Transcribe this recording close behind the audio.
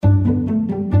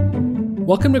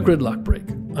Welcome to Gridlock Break,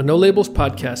 a No Labels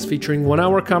podcast featuring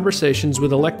one-hour conversations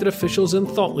with elected officials and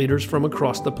thought leaders from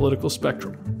across the political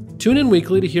spectrum. Tune in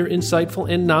weekly to hear insightful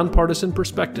and nonpartisan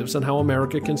perspectives on how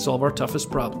America can solve our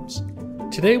toughest problems.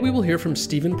 Today we will hear from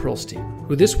Steven Pearlstein,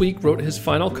 who this week wrote his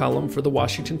final column for The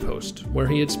Washington Post, where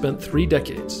he had spent 3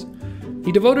 decades.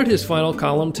 He devoted his final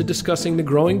column to discussing the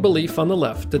growing belief on the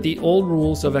left that the old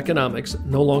rules of economics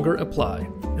no longer apply,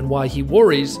 and why he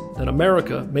worries that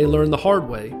America may learn the hard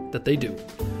way that they do.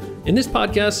 In this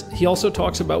podcast, he also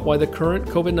talks about why the current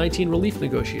COVID-19 relief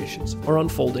negotiations are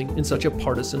unfolding in such a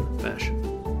partisan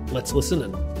fashion. Let's listen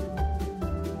in.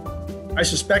 I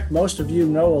suspect most of you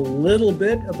know a little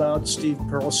bit about Steve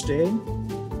Pearlstein,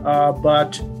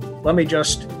 but let me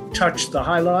just touch the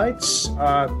highlights.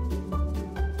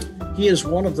 He is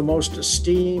one of the most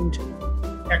esteemed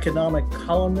economic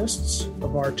columnists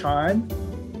of our time,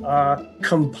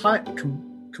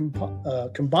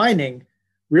 combining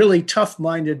really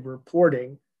tough-minded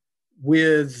reporting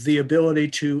with the ability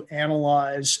to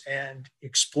analyze and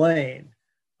explain.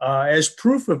 As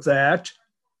proof of that,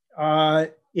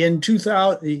 in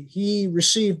 2000, he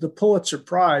received the Pulitzer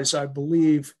Prize, I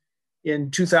believe,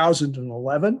 in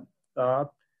 2011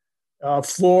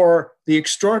 for the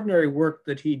extraordinary work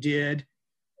that he did,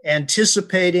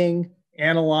 anticipating,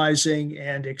 analyzing,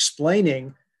 and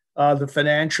explaining the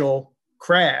financial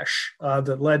crash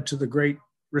that led to the Great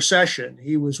Recession.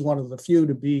 He was one of the few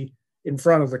to be in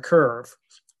front of the curve,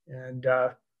 and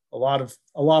a lot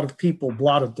of people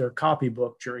blotted their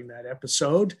copybook during that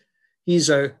episode. He is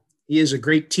a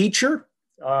great teacher,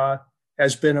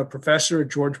 has been a professor at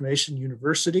George Mason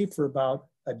University for about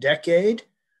a decade,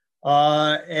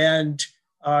 and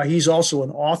he's also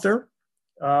an author.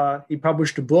 He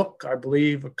published a book, I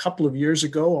believe, a couple of years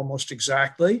ago, almost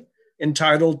exactly,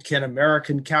 entitled, "Can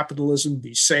American Capitalism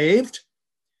Be Saved?"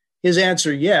 His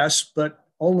answer, yes, but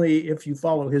only if you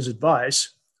follow his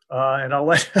advice. And I'll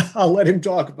let him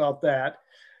talk about that.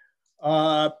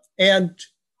 And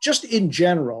just in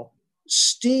general,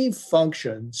 Steve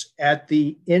functions at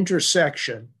the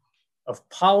intersection of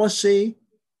policy,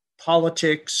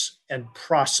 politics, and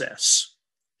process.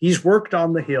 He's worked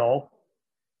on the Hill,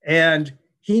 and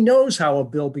he knows how a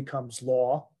bill becomes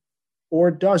law or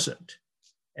doesn't.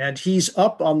 And he's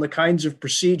up on the kinds of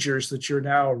procedures that you're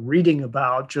now reading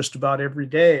about just about every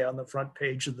day on the front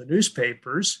page of the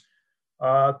newspapers.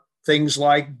 Things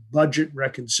like budget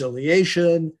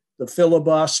reconciliation, the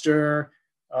filibuster,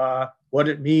 what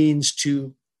it means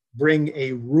to bring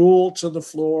a rule to the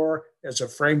floor as a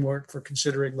framework for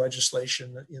considering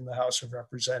legislation in the House of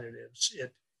Representatives,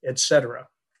 et cetera.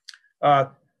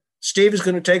 Steve is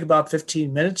going to take about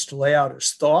 15 minutes to lay out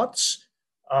his thoughts.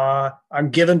 I'm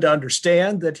given to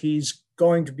understand that he's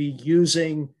going to be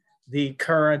using the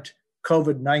current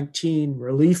COVID-19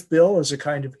 relief bill as a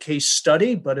kind of case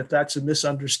study, but if that's a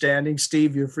misunderstanding,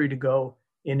 Steve, you're free to go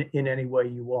in any way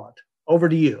you want. Over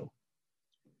to you.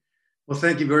 Well,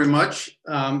 thank you very much.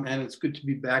 And it's good to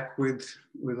be back with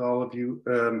all of you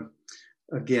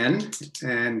again.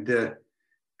 And,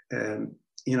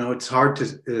 it's hard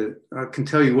to, I can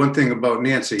tell you one thing about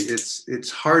Nancy.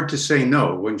 It's hard to say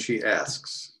no when she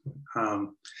asks.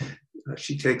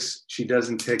 She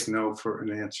doesn't take no for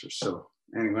an answer. So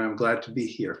anyway, I'm glad to be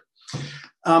here.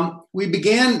 We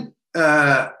began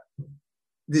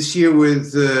this year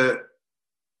with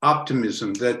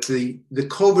optimism that the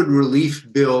COVID relief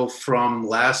bill from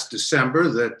last December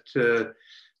that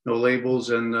No Labels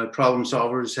and Problem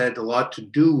Solvers had a lot to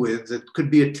do with, that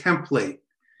could be a template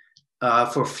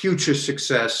for future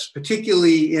success,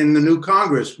 particularly in the new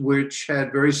Congress, which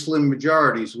had very slim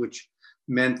majorities, which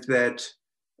meant that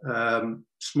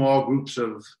small groups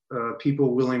of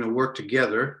people willing to work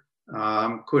together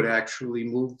could actually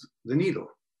move the needle.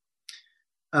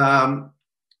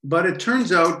 But it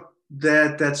turns out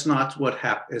that that's not what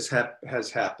has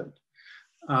happened.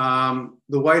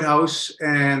 The White House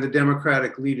and the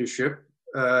Democratic leadership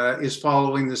is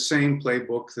following the same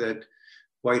playbook that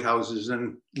White Houses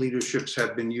and leaderships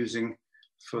have been using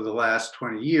for the last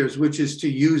 20 years, which is to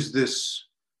use this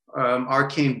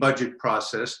arcane budget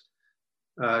process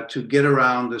to get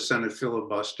around the Senate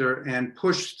filibuster and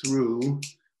push through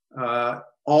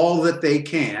all that they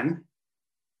can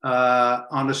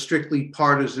on a strictly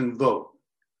partisan vote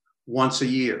once a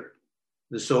year,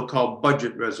 the so-called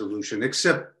budget resolution.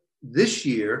 Except this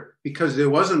year, because there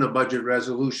wasn't a budget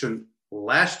resolution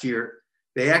last year,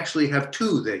 they actually have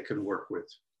 2 they can work with.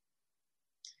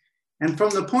 And from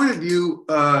the point of view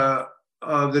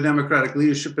of the Democratic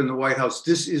leadership in the White House,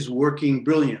 this is working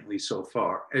brilliantly so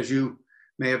far. As you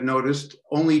may have noticed,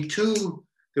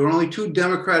 there were only two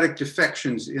Democratic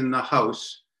defections in the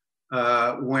House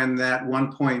when that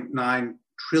 $1.9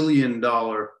 trillion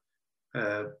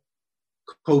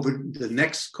the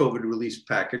next COVID relief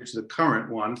package, the current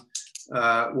one,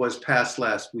 was passed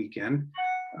last weekend.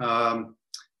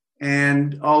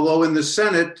 And although in the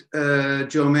Senate,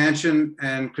 Joe Manchin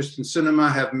and Kyrsten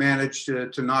Sinema have managed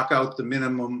to knock out the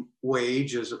minimum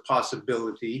wage as a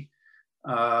possibility,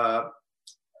 and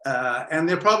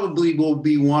there probably will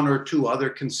be one or two other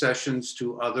concessions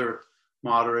to other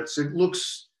moderates. It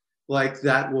looks like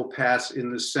that will pass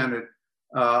in the Senate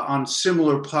on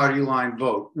similar party line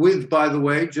vote, with, by the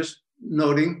way, just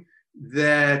noting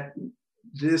that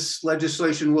this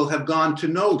legislation will have gone to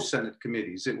no Senate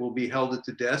committees. It will be held at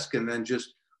the desk and then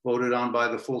just voted on by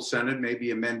the full Senate,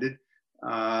 maybe amended,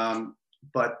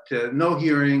 but no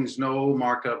hearings, no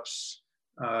markups,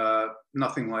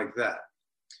 nothing like that.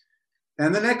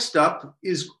 And the next up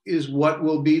is what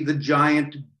will be the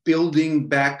giant Building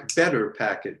Back Better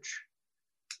package.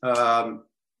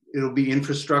 It'll be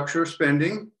infrastructure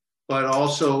spending, but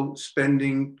also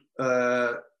spending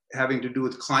having to do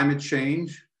with climate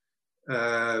change,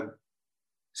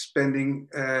 spending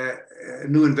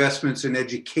new investments in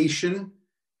education,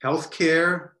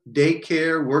 healthcare,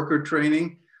 daycare, worker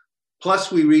training.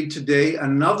 Plus, we read today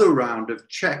another round of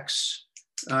checks,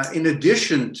 in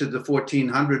addition to the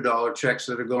 $1,400 checks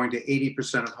that are going to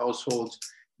 80% of households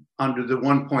under the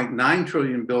 $1.9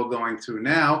 trillion bill going through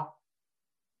now.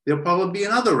 There'll probably be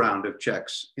another round of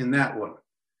checks in that one.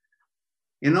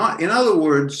 In other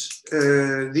words,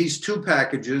 these two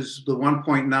packages, the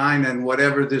 1.9 and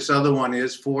whatever this other one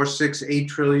is, 4, 6, 8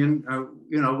 trillion,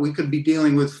 we could be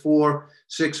dealing with 4,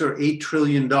 6, or $8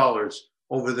 trillion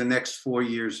over the next 4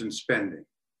 years in spending.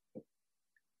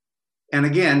 And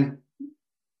again,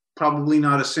 probably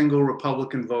not a single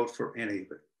Republican vote for any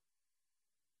of it.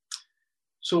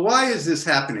 So why is this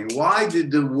happening? Why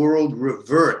did the world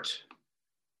revert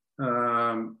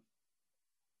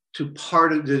to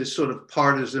part of the sort of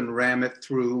partisan ram it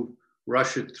through,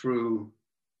 rush it through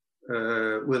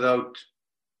without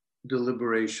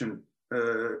deliberation,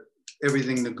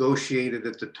 everything negotiated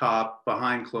at the top,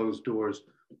 behind closed doors?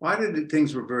 Why did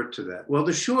things revert to that? Well,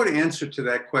 the short answer to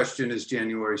that question is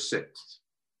January 6th.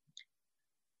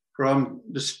 From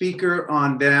the speaker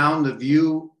on down, the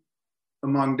view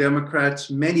among Democrats,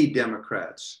 many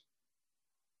Democrats,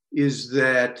 is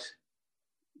that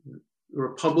the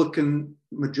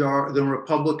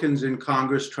Republicans in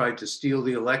Congress tried to steal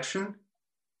the election,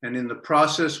 and in the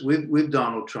process with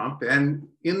Donald Trump, and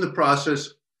in the process,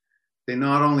 they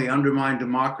not only undermined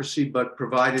democracy, but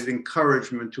provided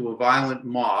encouragement to a violent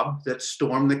mob that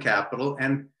stormed the Capitol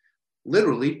and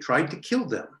literally tried to kill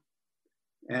them.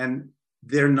 And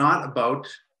they're not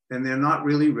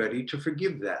really ready to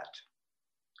forgive that.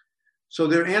 So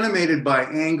they're animated by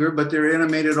anger, but they're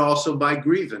animated also by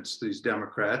grievance, these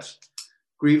Democrats.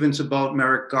 Grievance about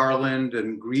Merrick Garland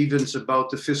and grievance about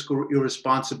the fiscal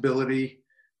irresponsibility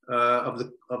of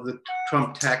the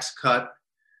Trump tax cut,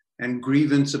 and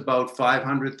grievance about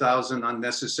 500,000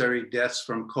 unnecessary deaths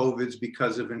from COVIDs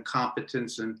because of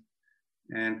incompetence and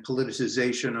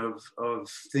politicization of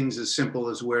things as simple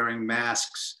as wearing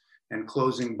masks and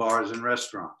closing bars and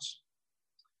restaurants.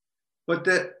 But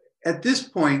that at this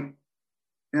point,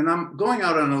 and I'm going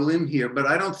out on a limb here, but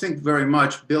I don't think very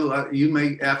much. Bill, you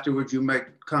may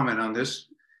comment on this.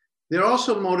 They're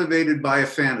also motivated by a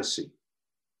fantasy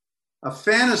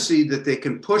that they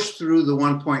can push through the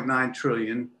 1.9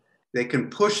 trillion. They can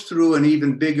push through an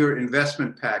even bigger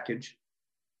investment package,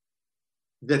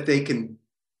 that they can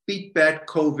beat back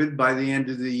COVID by the end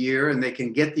of the year, and they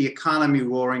can get the economy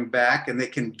roaring back, and they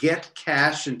can get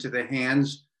cash into the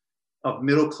hands of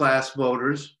middle-class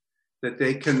voters, that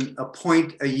they can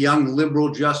appoint a young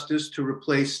liberal justice to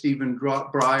replace Stephen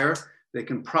Breyer. They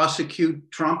can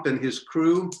prosecute Trump and his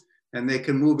crew, and they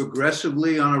can move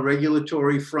aggressively on a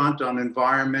regulatory front, on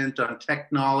environment, on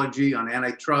technology, on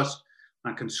antitrust,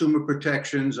 on consumer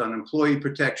protections, on employee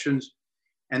protections.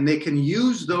 And they can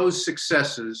use those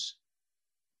successes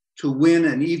to win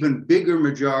an even bigger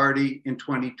majority in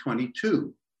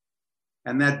 2022.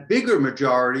 And that bigger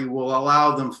majority will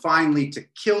allow them finally to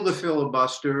kill the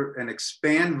filibuster and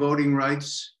expand voting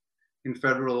rights in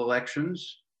federal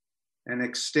elections, and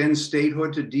extend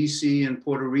statehood to DC and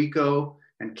Puerto Rico,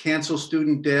 and cancel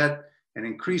student debt, and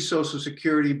increase Social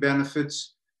Security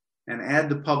benefits, and add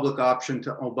the public option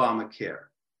to Obamacare.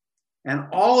 And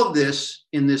all of this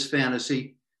in this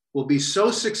fantasy will be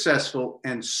so successful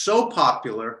and so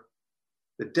popular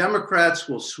that Democrats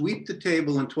will sweep the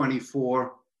table in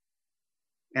 24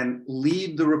 and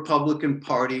lead the Republican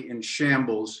Party in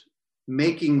shambles,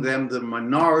 making them the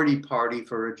minority party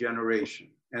for a generation.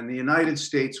 And the United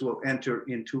States will enter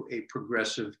into a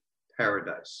progressive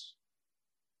paradise.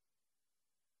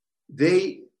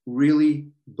 They really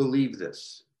believe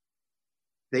this.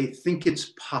 They think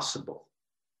it's possible.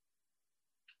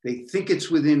 They think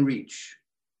it's within reach.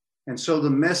 And so the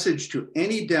message to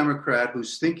any Democrat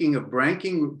who's thinking of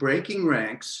breaking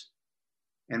ranks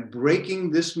and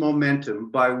breaking this momentum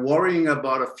by worrying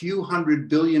about a few $100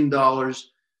 billion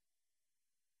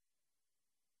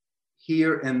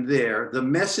here and there, the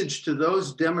message to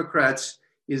those Democrats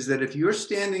is that if you're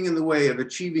standing in the way of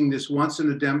achieving this once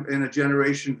in a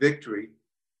generation victory,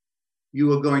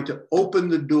 you are going to open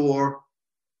the door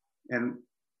and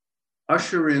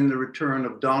usher in the return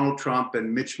of Donald Trump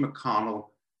and Mitch McConnell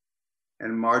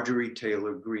and Marjorie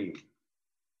Taylor Greene.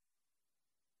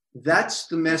 That's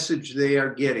the message they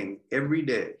are getting every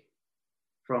day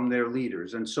from their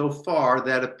leaders. And so far,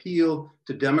 that appeal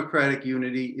to Democratic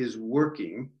unity is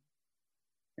working.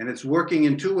 And it's working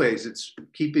in two ways. It's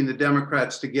keeping the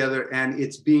Democrats together, and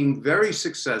it's being very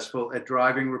successful at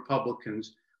driving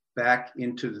Republicans back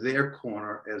into their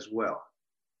corner as well.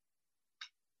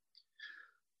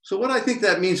 So what I think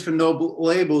that means for No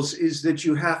Labels is that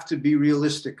you have to be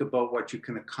realistic about what you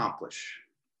can accomplish.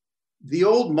 The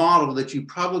old model that you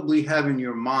probably have in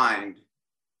your mind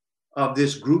of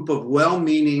this group of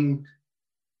well-meaning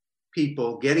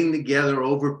people getting together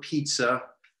over pizza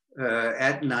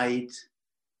at night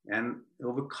and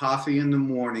over coffee in the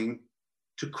morning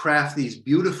to craft these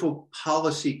beautiful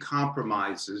policy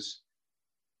compromises,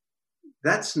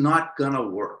 that's not gonna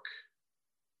work,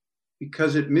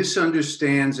 because it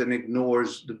misunderstands and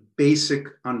ignores the basic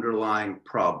underlying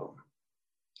problem.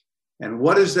 And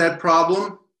what is that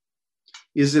problem?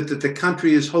 Is it that the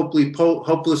country is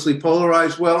hopelessly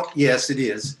polarized? Well, yes, it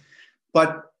is.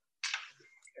 But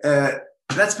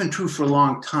that's been true for a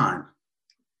long time.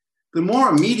 The more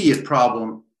immediate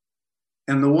problem,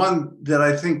 and the one that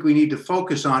I think we need to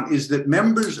focus on, is that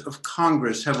members of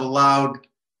Congress have allowed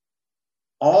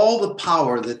all the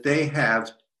power that they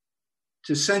have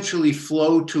to essentially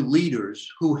flow to leaders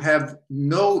who have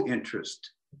no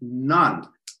interest, none,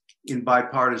 in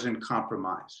bipartisan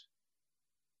compromise.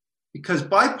 Because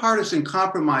bipartisan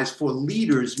compromise for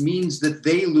leaders means that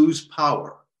they lose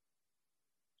power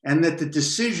and that the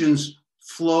decisions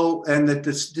flow and that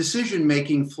this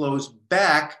decision-making flows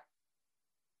back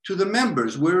to the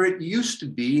members where it used to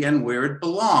be and where it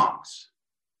belongs,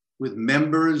 with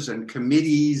members and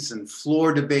committees and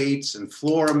floor debates and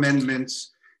floor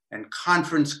amendments and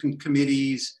conference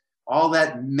committees, all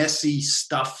that messy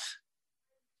stuff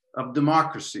of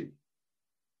democracy.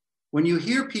 When you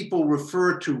hear people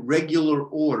refer to regular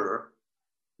order,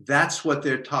 that's what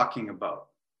they're talking about.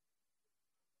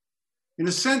 In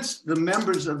a sense, the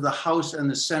members of the House and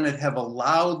the Senate have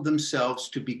allowed themselves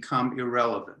to become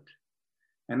irrelevant.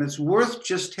 And it's worth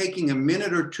just taking a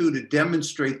minute or two to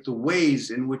demonstrate the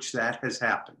ways in which that has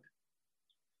happened.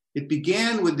 It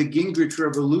began with the Gingrich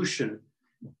Revolution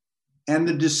and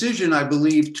the decision, I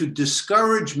believe, to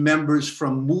discourage members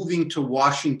from moving to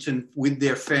Washington with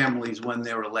their families when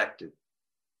they're elected.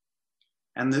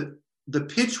 And the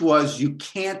pitch was, you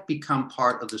can't become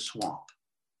part of the swamp.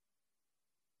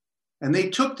 And they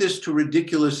took this to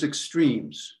ridiculous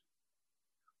extremes,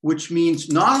 which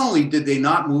means not only did they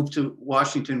not move to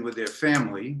Washington with their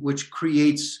family, which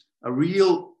creates a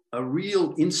real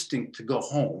instinct to go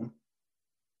home,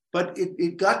 but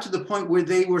it got to the point where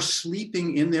they were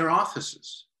sleeping in their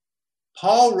offices.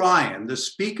 Paul Ryan, the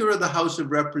Speaker of the House of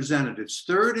Representatives,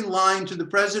 third in line to the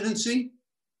presidency,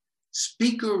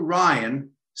 Speaker Ryan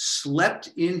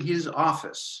slept in his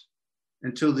office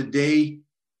until the day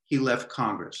he left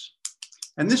Congress.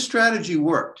 And this strategy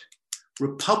worked.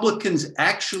 Republicans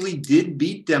actually did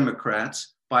beat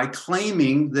Democrats by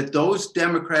claiming that those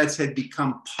Democrats had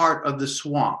become part of the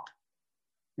swamp.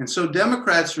 And so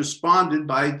Democrats responded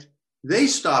by, they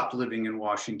stopped living in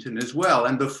Washington as well.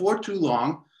 And before too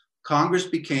long, Congress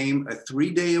became a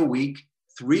 3-day-a-week,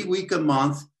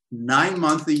 3-week-a-month,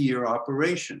 9-month-a-year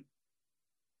operation.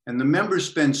 And the members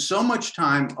spend so much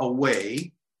time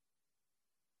away,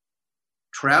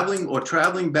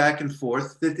 traveling back and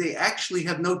forth, that they actually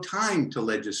have no time to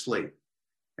legislate.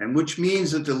 And which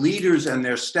means that the leaders and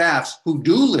their staffs who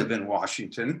do live in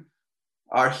Washington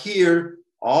are here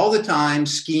all the time,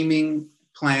 scheming,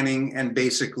 planning, and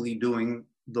basically doing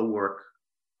the work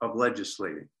of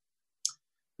legislating.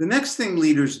 The next thing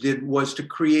leaders did was to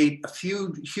create a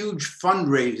huge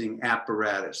fundraising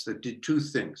apparatus that did two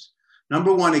things.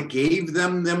 Number one, it gave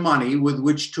them the money with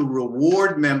which to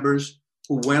reward members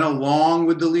who went along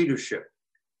with the leadership,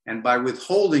 and by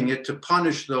withholding it, to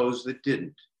punish those that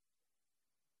didn't.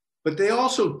 But they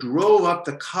also drove up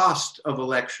the cost of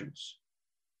elections.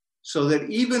 so that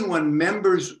even when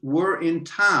members are in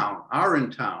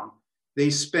town, they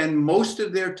spend most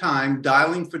of their time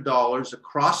dialing for dollars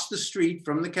across the street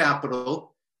from the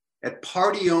Capitol at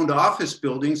party-owned office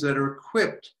buildings that are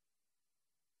equipped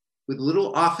with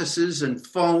little offices and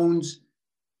phones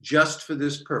just for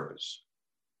this purpose.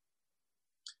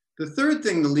 The third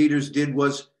thing the leaders did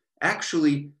was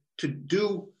actually to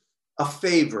do a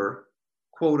favor,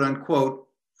 quote unquote,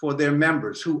 for their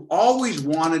members who always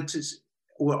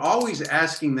were always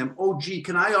asking them, oh, gee,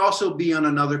 can I also be on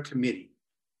another committee?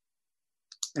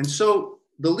 And so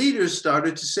the leaders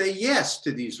started to say yes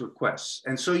to these requests.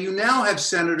 And so you now have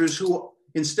senators who,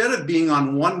 instead of being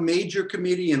on one major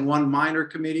committee and one minor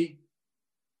committee,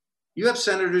 you have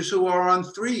senators who are on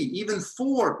 3, even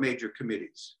 4 major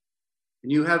committees.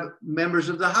 And you have members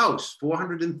of the House,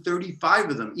 435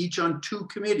 of them, each on 2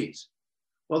 committees.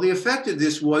 Well, the effect of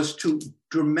this was to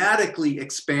dramatically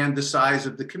expand the size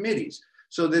of the committees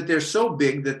so that they're so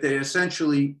big that they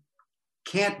essentially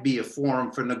can't be a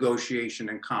forum for negotiation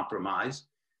and compromise.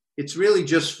 It's really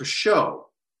just for show.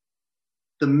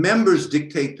 The members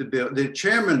dictate the bill, the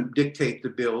chairman dictate the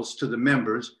bills to the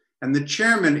members, and the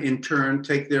chairman in turn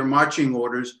take their marching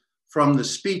orders from the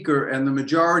speaker and the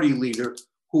majority leader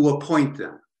who appoint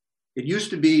them. It used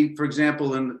to be, for example,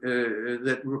 that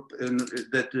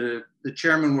the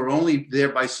chairman were only there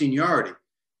by seniority.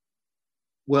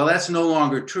 Well, that's no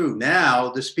longer true. Now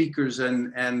the speakers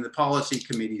and the policy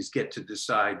committees get to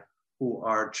decide who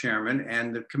are chairman,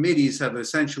 and the committees have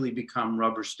essentially become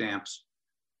rubber stamps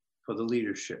for the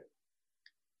leadership.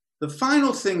 The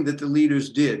final thing that the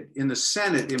leaders did, in the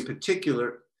Senate in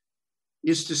particular,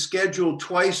 is to schedule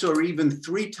 2 or even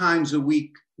 3 times a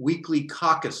week weekly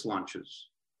caucus lunches,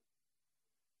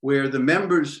 where the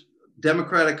members,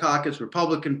 Democratic caucus,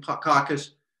 Republican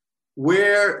caucus,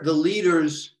 where the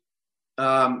leaders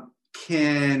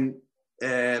can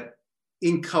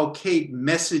inculcate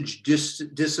message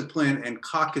discipline and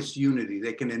caucus unity.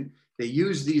 They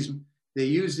use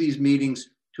these meetings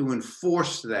to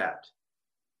enforce that.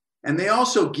 And they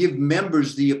also give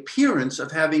members the appearance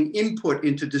of having input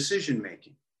into decision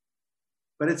making.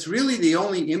 But it's really the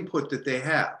only input that they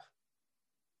have.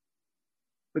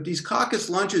 But these caucus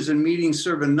lunches and meetings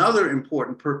serve another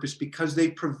important purpose because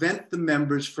they prevent the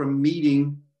members from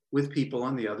meeting with people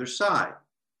on the other side.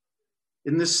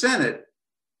 In the Senate,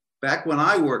 back when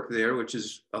I worked there, which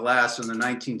is, alas, in the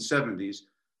 1970s,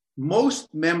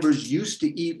 most members used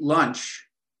to eat lunch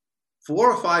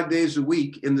 4 or 5 days a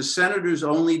week in the senator's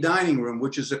only dining room,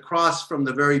 which is across from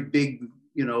the very big,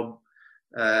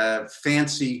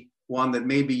 fancy one that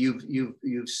maybe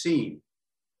you've seen.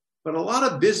 But a lot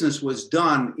of business was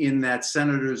done in that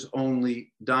senator's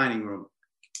only dining room.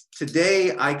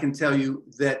 Today, I can tell you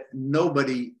that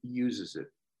nobody uses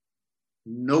it.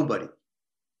 Nobody.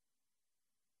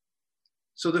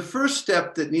 So the first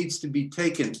step that needs to be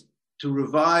taken to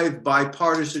revive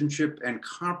bipartisanship and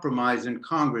compromise in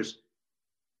Congress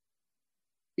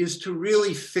is to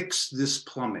really fix this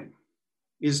plumbing,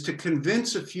 is to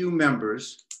convince a few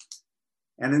members,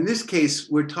 and in this case,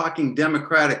 we're talking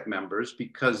Democratic members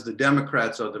because the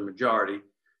Democrats are the majority,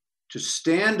 to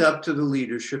stand up to the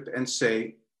leadership and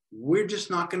say, we're just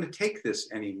not going to take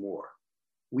this anymore.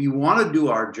 We want to do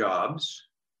our jobs.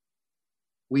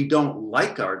 We don't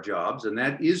like our jobs, and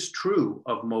that is true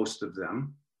of most of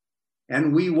them.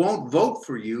 And we won't vote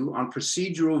for you on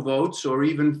procedural votes or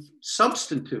even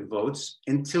substantive votes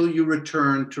until you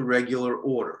return to regular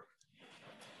order.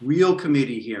 Real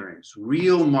committee hearings,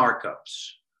 real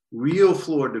markups, real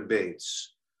floor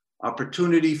debates,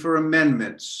 opportunity for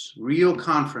amendments, real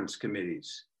conference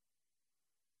committees.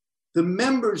 The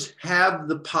members have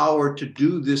the power to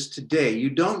do this today. You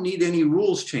don't need any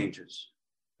rules changes.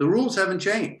 The rules haven't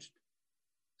changed.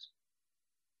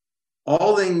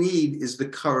 All they need is the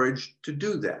courage to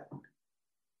do that.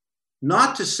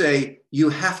 Not to say you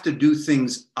have to do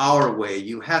things our way,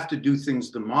 you have to do things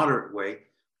the moderate way.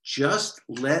 Just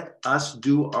let us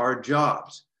do our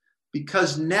jobs.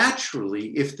 Because naturally,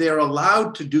 if they're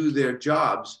allowed to do their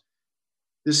jobs,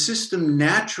 the system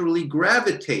naturally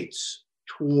gravitates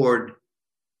toward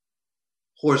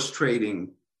horse trading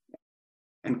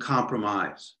and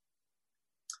compromise.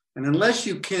 And unless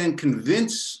you can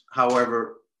convince,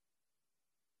 however,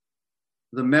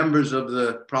 the members of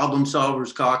the Problem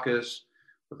Solvers Caucus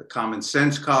or the Common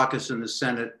Sense Caucus in the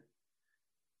Senate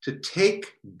to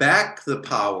take back the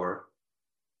power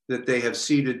that they have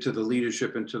ceded to the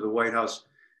leadership and to the White House,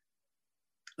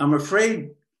 I'm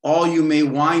afraid all you may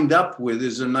wind up with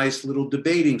is a nice little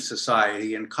debating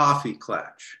society and coffee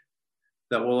clutch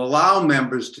that will allow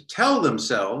members to tell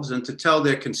themselves and to tell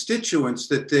their constituents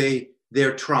that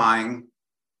they're trying,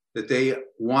 that they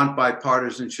want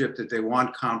bipartisanship, that they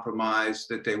want compromise,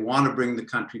 that they want to bring the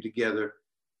country together,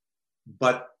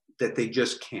 but that they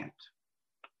just can't.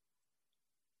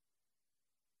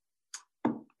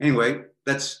 Anyway,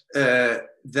 that's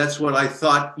what I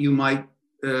thought you might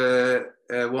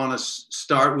want to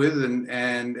start with,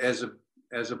 and as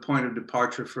a point of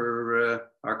departure for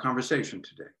our conversation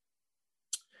today.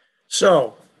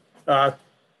 So,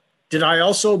 did I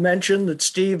also mention that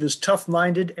Steve is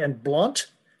tough-minded and blunt?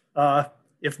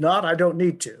 If not, I don't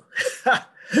need to.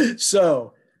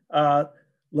 So,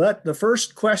 the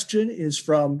first question is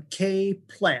from Kay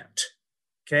Plant.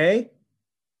 Kay?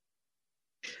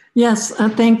 Yes,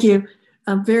 thank you.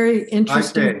 Very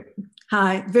interesting.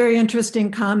 Hi, very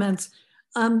interesting comments.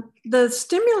 The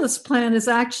stimulus plan is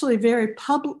actually very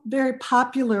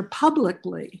popular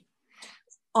publicly,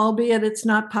 albeit it's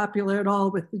not popular at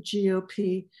all with the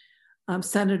GOP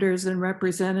senators and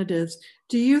representatives.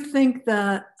 Do you think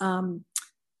that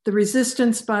the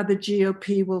resistance by the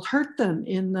GOP will hurt them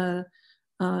in the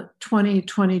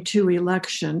 2022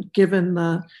 election, given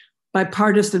the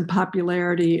bipartisan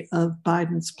popularity of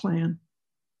Biden's plan?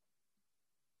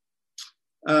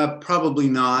 Probably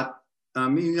not. A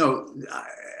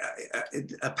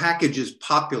package is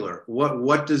popular.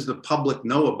 What does the public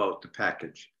know about the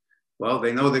package? Well,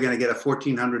 they know they're going to get a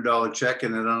 $1,400 check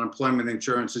and that unemployment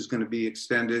insurance is going to be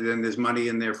extended and there's money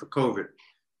in there for COVID.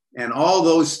 And all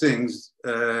those things,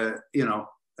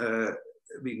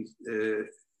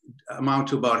 amount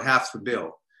to about half the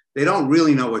bill. They don't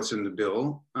really know what's in the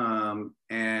bill.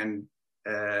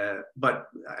 But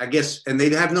I guess, and they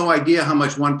have no idea how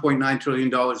much $1.9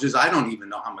 trillion is. I don't even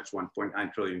know how much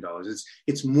 $1.9 trillion is.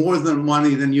 It's more than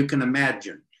money than you can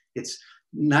imagine. It's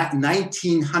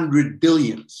 1,900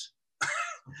 billions.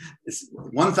 It's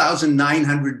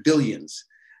 1,900 billions.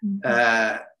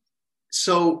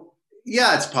 So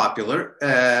yeah, it's popular.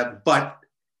 But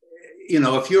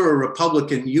if you're a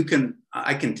Republican,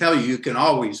 I can tell you can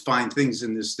always find things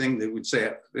in this thing that would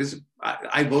say,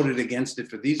 I voted against it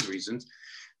for these reasons.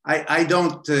 I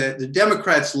don't, the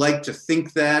Democrats like to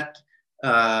think that,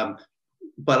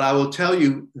 but I will tell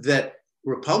you that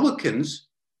Republicans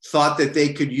thought that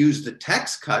they could use the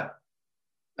tax cut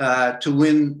to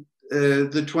win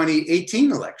the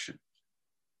 2018 election,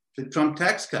 the Trump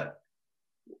tax cut.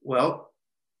 Well,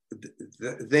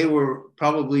 they were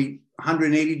probably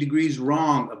 180 degrees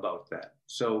wrong about that.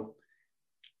 So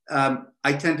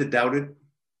I tend to doubt it.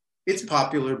 It's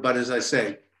popular, but as I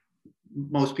say,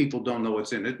 most people don't know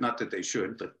what's in it. Not that they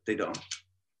should, but they don't.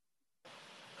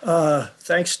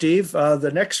 Thanks, Steve.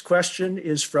 The next question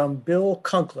is from Bill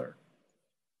Kunkler.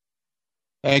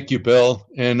 Thank you, Bill.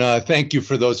 And thank you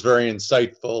for those very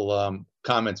insightful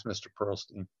comments, Mr.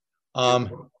 Pearlstein.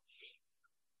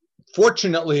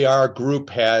 Fortunately, our group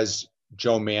has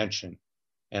Joe Manchin.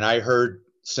 And I heard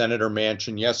Senator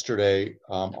Manchin yesterday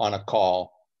on a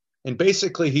call. And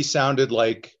basically, he sounded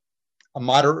like a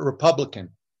moderate Republican.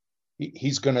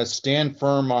 He's going to stand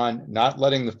firm on not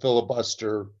letting the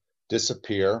filibuster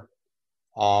disappear,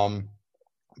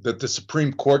 that the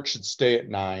Supreme Court should stay at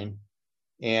 9,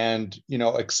 and,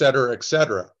 et cetera, et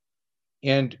cetera.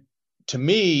 And to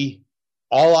me,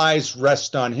 all eyes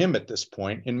rest on him at this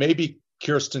point, and maybe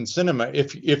Kyrsten Sinema,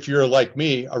 if you're like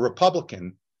me, a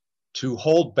Republican, to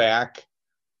hold back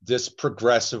this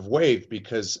progressive wave,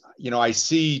 because, I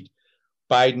see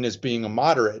Biden as being a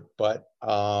moderate, but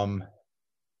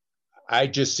I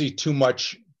just see too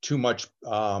much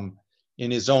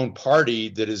in his own party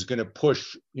that is going to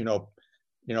push,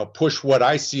 push what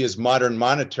I see as modern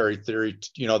monetary theory.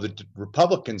 The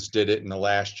Republicans did it in the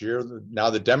last year. Now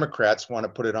the Democrats want to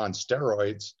put it on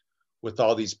steroids with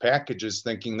all these packages,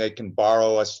 thinking they can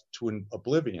borrow us to an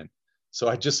oblivion. So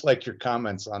I just like your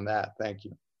comments on that. Thank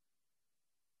you.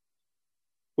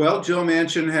 Well, Joe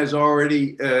Manchin has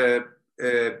already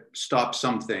stopped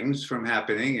some things from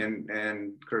happening,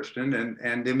 and Kyrsten,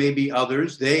 and there may be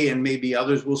others. They and maybe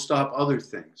others will stop other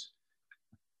things.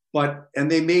 And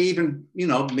they may even,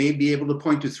 may be able to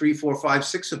point to 3, 4, 5,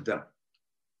 6 of them.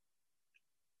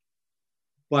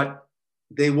 But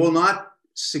they will not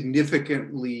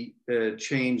significantly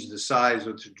change the size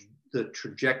or the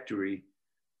trajectory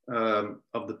of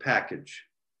the package.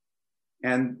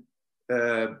 And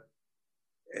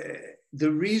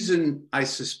the reason, I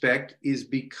suspect, is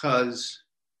because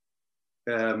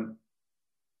there's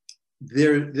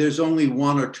only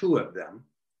 1 or 2 of them,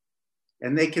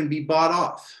 and they can be bought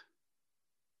off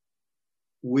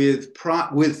with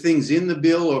things in the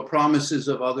bill or promises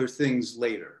of other things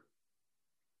later.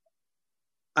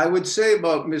 I would say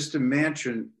about Mr.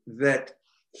 Manchin that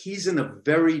he's in a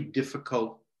very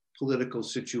difficult political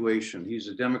situation. He's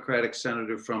a Democratic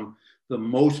senator from the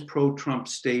most pro-Trump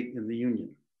state in the Union.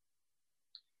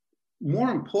 More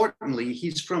importantly,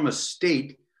 he's from a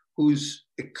state whose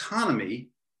economy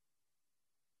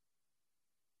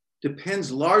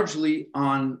depends largely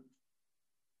on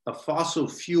a fossil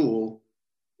fuel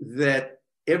that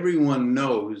everyone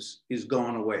knows is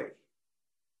going away.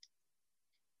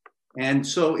 And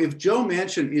so if Joe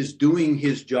Manchin is doing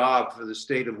his job for the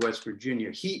state of West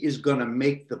Virginia, he is going to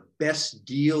make the best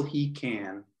deal he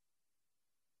can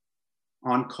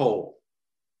on coal.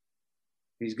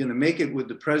 He's going to make it with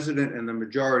the president and the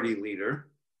majority leader.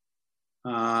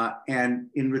 And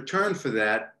in return for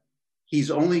that,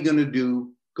 he's only going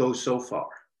to go so far.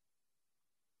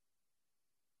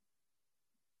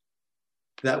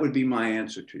 That would be my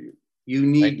answer to you. You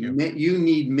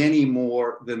need many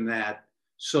more than that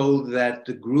so that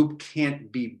the group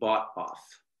can't be bought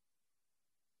off.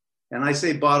 And I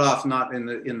say bought off not in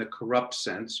the corrupt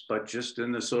sense, but just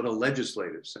in the sort of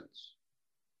legislative sense.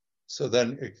 So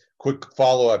then a quick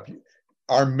follow-up.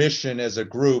 Our mission as a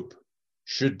group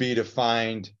should be to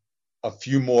find a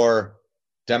few more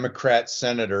Democrat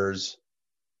senators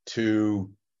to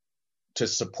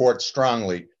support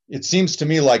strongly. It seems to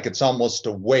me like it's almost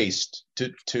a waste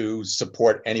to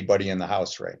support anybody in the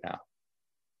House right now.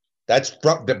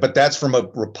 But that's from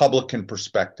a Republican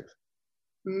perspective.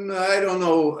 No, I don't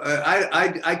know.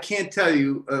 I can't tell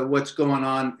you what's going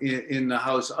on in the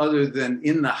House, other than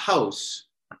in the House,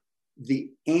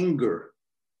 the anger,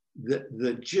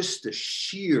 just the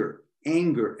sheer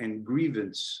anger and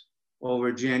grievance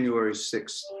over January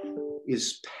 6th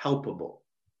is palpable,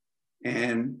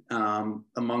 and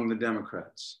among the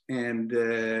Democrats. And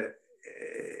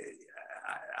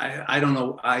I don't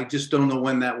know. I just don't know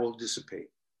when that will dissipate.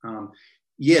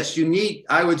 Yes,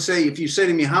 I would say, if you say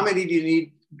to me, how many do you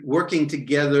need working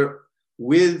together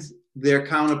with their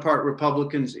counterpart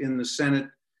Republicans in the Senate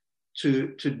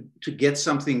to get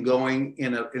something going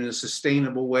in a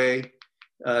sustainable way?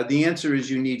 The answer is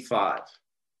you need 5.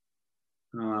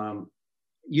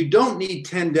 You don't need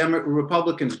 10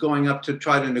 Republicans going up to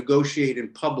try to negotiate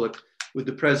in public with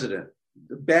the president.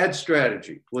 The bad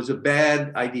strategy was a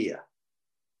bad idea.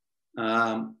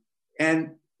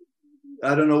 And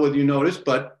I don't know whether you noticed,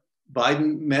 but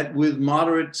Biden met with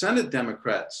moderate Senate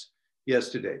Democrats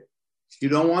yesterday. You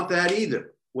don't want that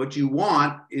either. What you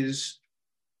want is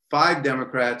 5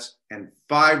 Democrats and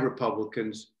 5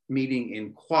 Republicans meeting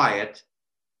in quiet,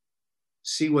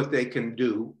 see what they can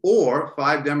do, or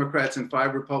 5 Democrats and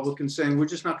 5 Republicans saying, we're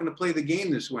just not going to play the game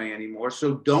this way anymore,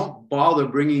 so don't bother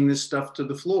bringing this stuff to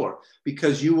the floor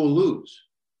because you will lose.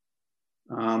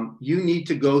 You need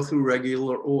to go through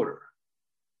regular order.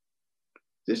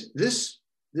 This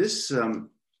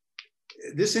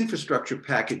infrastructure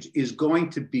package is going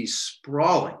to be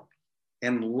sprawling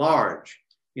and large.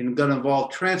 It's going to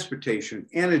involve transportation,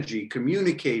 energy,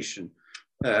 communication,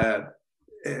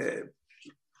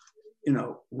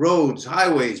 roads,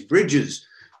 highways, bridges,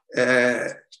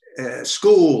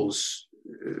 schools,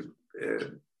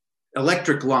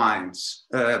 electric lines,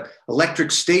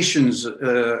 electric stations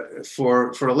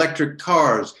for electric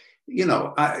cars.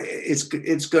 It's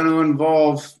going to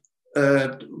involve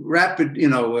rapid,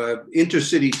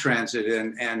 intercity transit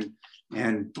and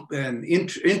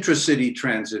intracity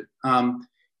transit.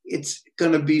 It's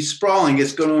going to be sprawling.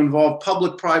 It's going to involve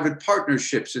public-private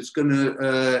partnerships. It's going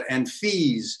to and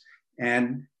fees,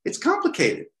 and it's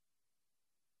complicated.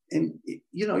 And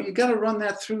you got to run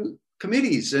that through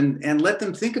committees and let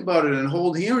them think about it and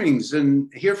hold hearings and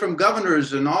hear from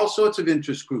governors and all sorts of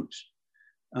interest groups.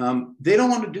 They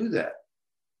don't want to do that.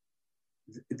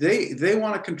 They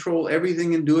want to control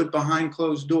everything and do it behind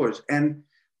closed doors. And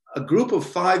a group of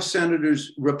 5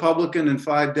 senators, Republican, and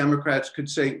 5 Democrats could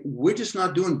say, we're just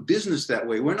not doing business that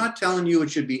way. We're not telling you it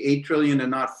should be $8 trillion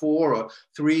and not 4, or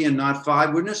 3 and not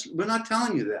 5. We're not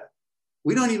telling you that.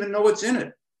 We don't even know what's in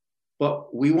it,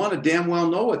 but we want to damn well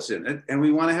know what's in it, and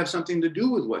we want to have something to do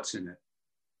with what's in it.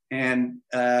 And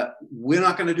we're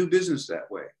not going to do business that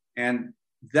way. And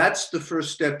that's the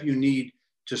first step you need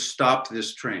to stop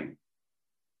this train.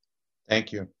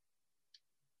 Thank you.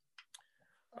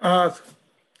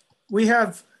 We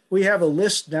have a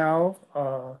list now.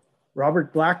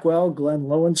 Robert Blackwell, Glenn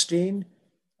Lowenstein,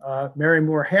 Mary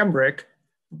Moore Hambrick.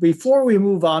 Before we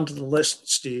move on to the list,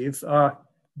 Steve,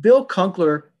 Bill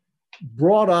Kunkler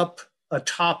brought up a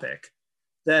topic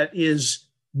that is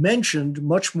mentioned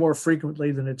much more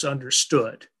frequently than it's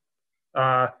understood.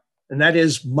 And that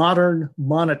is modern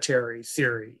monetary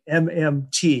theory,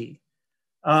 MMT.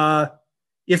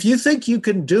 If you think you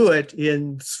can do it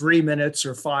in 3 minutes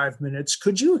or 5 minutes,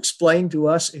 could you explain to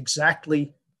us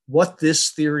exactly what this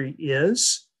theory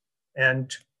is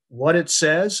and what it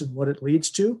says and what it leads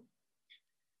to?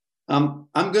 I'm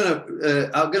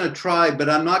gonna try, but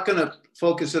I'm not gonna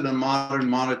focus it on modern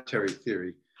monetary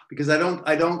theory because that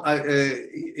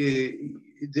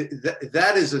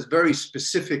is a very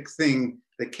specific thing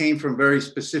that came from very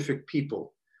specific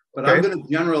people. But okay. I'm going to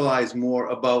generalize more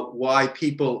about why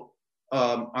people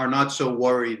are not so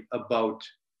worried about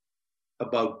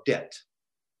debt.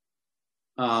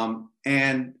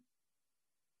 And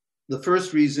the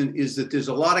first reason is that there's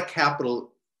a lot of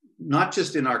capital, not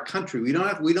just in our country. We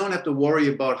don't have to worry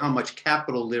about how much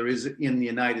capital there is in the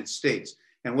United States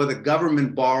and whether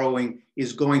government borrowing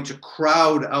is going to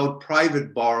crowd out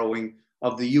private borrowing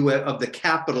of the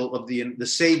capital of the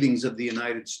savings of the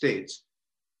United States,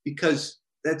 because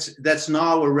that's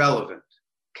now irrelevant.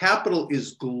 Capital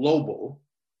is global,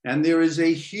 and there is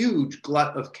a huge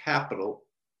glut of capital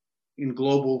in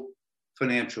global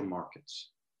financial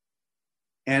markets.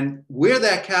 And where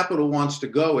that capital wants to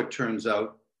go, it turns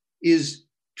out, is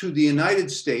to the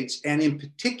United States, and in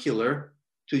particular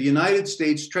to United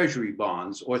States Treasury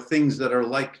bonds, or things that are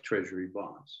like Treasury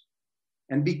bonds.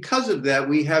 And because of that,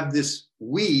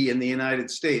 we in the United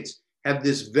States have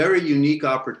this very unique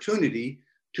opportunity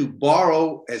to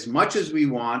borrow as much as we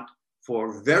want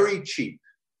for very cheap.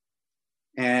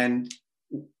 And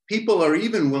people are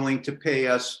even willing to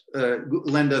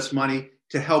lend us money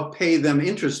to help pay them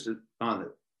interest on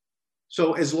it.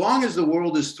 So as long as the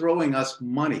world is throwing us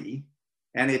money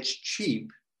and it's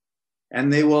cheap,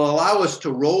 and they will allow us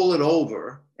to roll it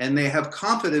over, and they have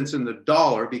confidence in the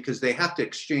dollar because they have to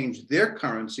exchange their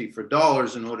currency for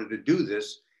dollars in order to do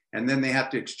this, and then they have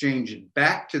to exchange it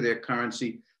back to their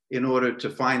currency in order to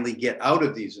finally get out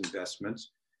of these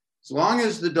investments. As long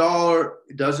as the dollar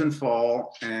doesn't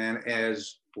fall, and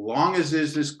as long as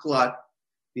there's this glut,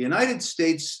 the United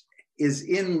States is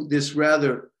in this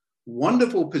rather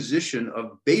wonderful position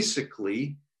of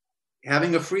basically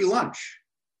having a free lunch.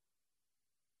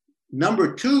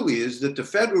 Number two is that the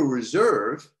Federal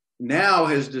Reserve now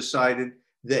has decided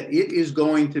that it is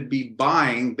going to be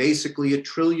buying basically $1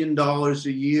 trillion a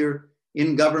year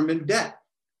in government debt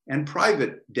and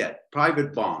private debt,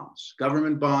 private bonds,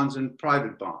 government bonds and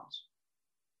private bonds.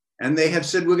 And they have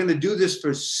said, we're going to do this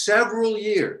for several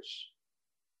years,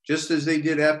 just as they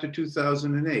did after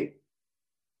 2008.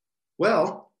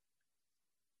 Well,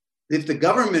 if the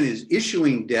government is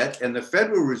issuing debt and the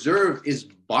Federal Reserve is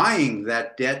buying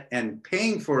that debt and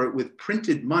paying for it with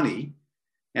printed money,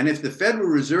 and if the Federal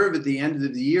Reserve at the end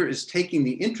of the year is taking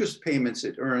the interest payments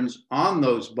it earns on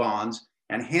those bonds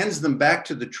and hands them back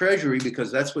to the Treasury because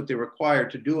that's what they're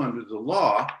required to do under the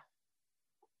law,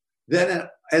 then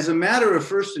as a matter of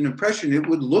first impression, it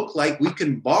would look like we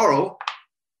can borrow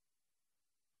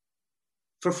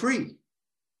for free.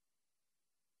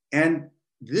 And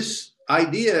this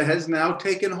idea has now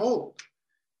taken hold.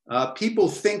 People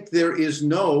think there is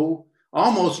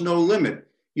almost no limit.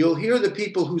 You'll hear the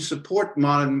people who support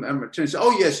modern say,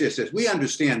 oh, yes, we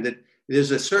understand that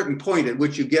there's a certain point at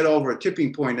which you get over a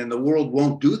tipping point and the world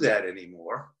won't do that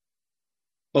anymore.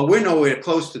 But we're nowhere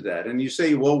close to that. And you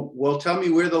say, well, tell me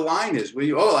where the line is.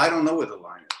 I don't know where the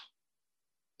line is.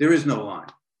 There is no line.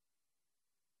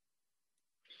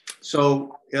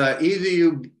 So either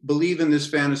you believe in this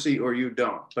fantasy or you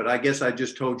don't. But I guess I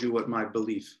just told you what my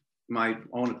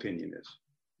own opinion is.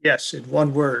 Yes, in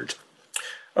one word.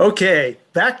 Okay,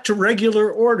 back to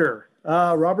regular order.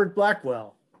 Robert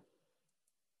Blackwell.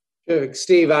 Good.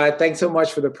 Steve, thanks so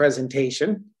much for the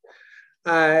presentation.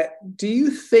 Do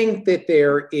you think that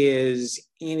there is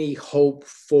any hope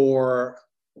for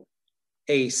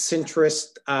a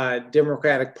centrist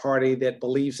Democratic Party that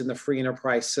believes in the free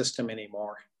enterprise system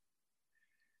anymore?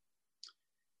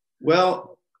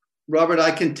 Well, Robert,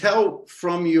 I can tell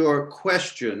from your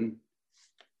question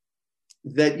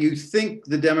that you think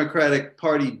the Democratic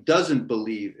Party doesn't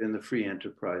believe in the free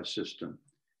enterprise system.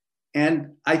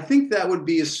 And I think that would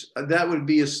be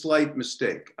a slight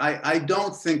mistake. I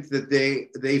don't think that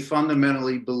they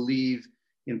fundamentally believe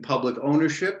in public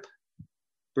ownership.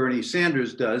 Bernie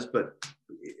Sanders does, but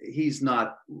he's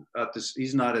not at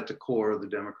the core of the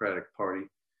Democratic Party.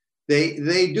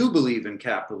 They do believe in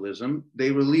capitalism. They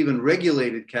believe in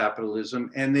regulated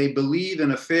capitalism, and they believe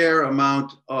in a fair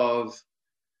amount of,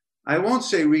 I won't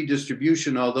say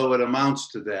redistribution, although it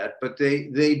amounts to that, but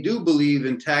they do believe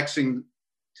in taxing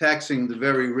the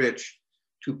very rich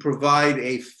to provide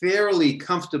a fairly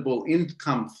comfortable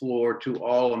income floor to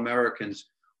all Americans,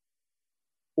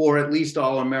 or at least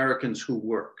all Americans who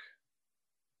work.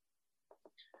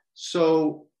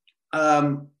 So,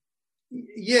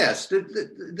 yes,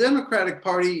 the Democratic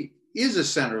Party is a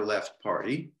center-left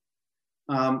party.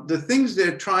 The things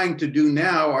they're trying to do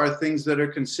now are things that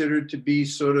are considered to be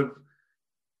sort of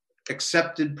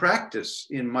accepted practice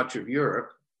in much of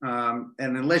Europe. And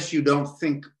unless you don't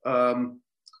think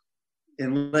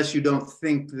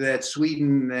that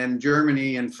Sweden and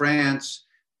Germany and France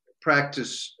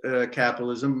practice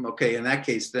capitalism, okay, in that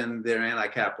case, then they're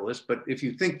anti-capitalist. But if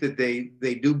you think that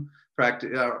they do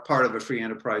practice part of a free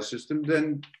enterprise system,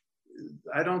 then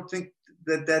I don't think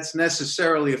that that's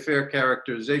necessarily a fair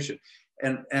characterization.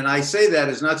 And I say that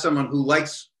as not someone who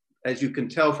likes, as you can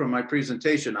tell from my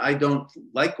presentation, I don't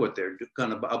like what they're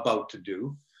about to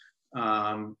do.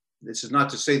 This is not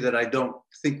to say that I don't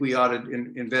think we ought to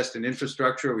invest in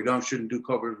infrastructure, we shouldn't do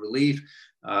COVID relief,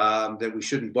 that we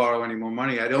shouldn't borrow any more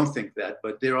money. I don't think that,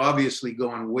 but they're obviously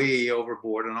going way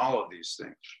overboard on all of these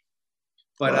things.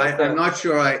 But I'm not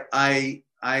sure I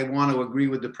want to agree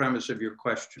with the premise of your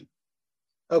question.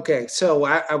 Okay, so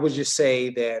I would just say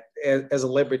that as a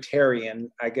libertarian,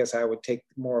 I guess I would take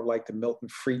more of like the Milton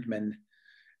Friedman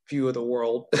view of the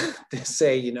world to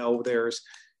say, there's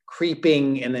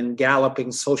creeping and then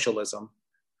galloping socialism,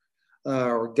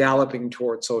 or galloping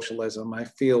towards socialism. I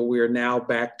feel we're now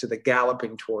back to the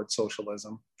galloping towards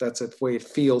socialism. That's the way it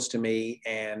feels to me.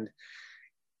 And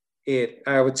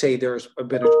I would say there's a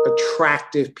bit of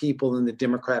attractive people in the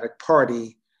Democratic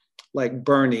Party, like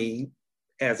Bernie,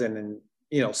 as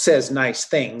says nice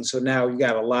things. So now you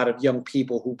got a lot of young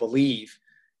people who believe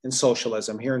in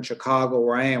socialism. Here in Chicago,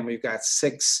 where I am, we've got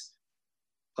 6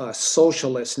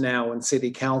 socialists now in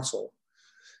city council.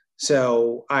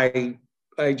 So I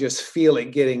just feel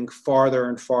it getting farther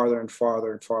and farther and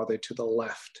farther and farther to the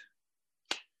left.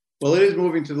 Well, it is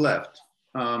moving to the left,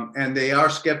 and they are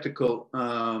skeptical.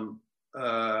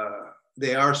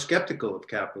 They are skeptical of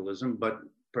capitalism, but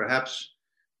perhaps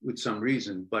with some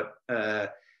reason. But this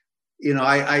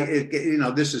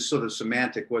is sort of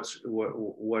semantic. What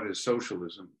is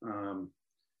socialism?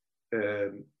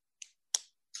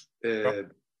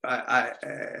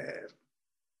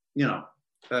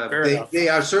 They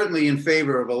are certainly in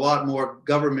favor of a lot more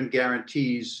government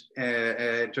guarantees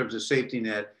in terms of safety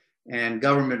net and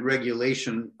government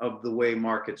regulation of the way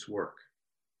markets work.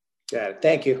 Got it.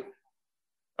 Thank you.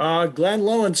 Glenn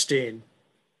Lowenstein.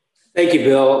 Thank you,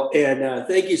 Bill. And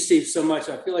thank you, Steve, so much.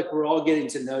 I feel like we're all getting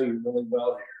to know you really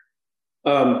well here.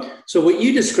 So what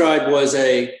you described was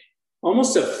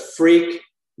almost a freak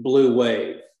blue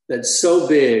wave that's so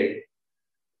big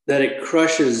that it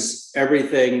crushes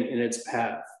everything in its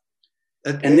path.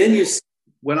 And then you...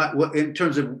 in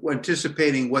terms of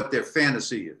anticipating what their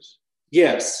fantasy is.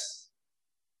 Yes,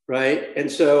 right? And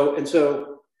so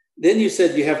then you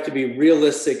said you have to be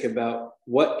realistic about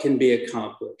what can be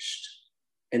accomplished,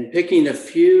 and picking a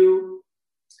few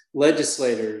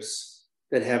legislators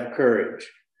that have courage.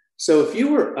 So if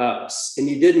you were us and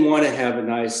you didn't want to have a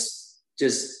nice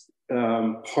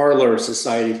parlor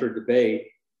society for debate,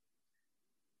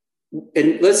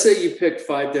 and let's say you picked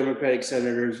 5 Democratic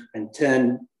senators and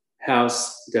 10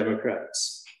 House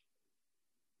Democrats,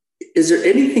 is there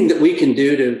anything that we can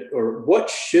do or what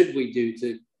should we do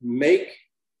to make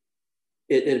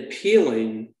it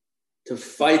appealing to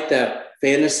fight that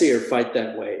fantasy or fight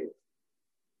that wave?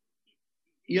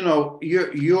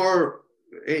 You're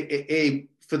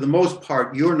for the most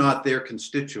part, you're not their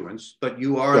constituents, but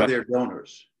you are right. Their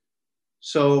donors.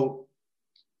 So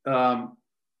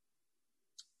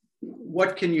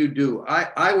what can you do?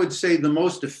 I would say the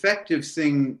most effective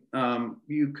thing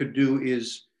you could do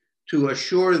is to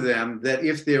assure them that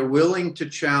if they're willing to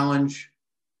challenge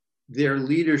their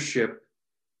leadership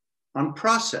on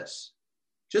process,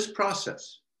 just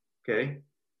process, okay?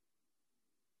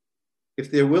 If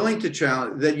they're willing to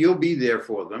challenge, that you'll be there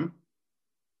for them.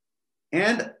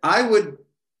 And I would,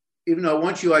 even though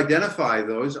once you identify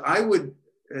those, I would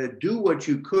do what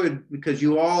you could, because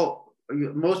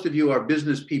most of you are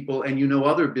business people and you know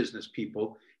other business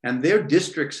people, and their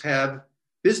districts have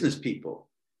business people.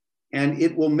 And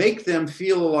it will make them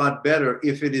feel a lot better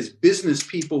if it is business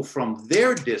people from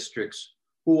their districts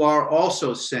who are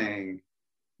also saying,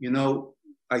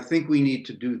 I think we need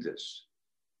to do this.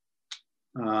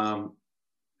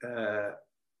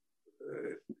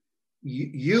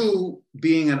 You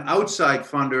being an outside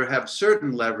funder have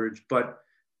certain leverage, but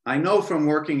I know from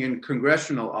working in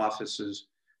congressional offices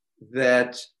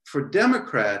that for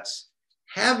Democrats,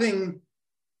 having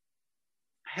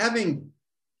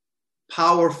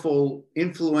powerful,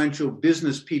 influential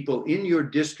business people in your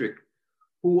district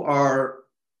who are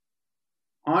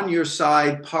on your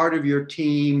side, part of your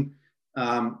team,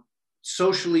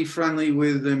 socially friendly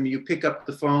with them, you pick up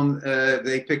the phone,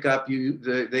 they pick up you,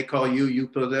 they call you, you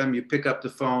call them, you pick up the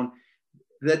phone.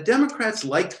 The Democrats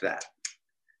like that.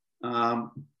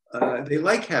 They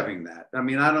like having that. I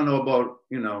mean, I don't know about,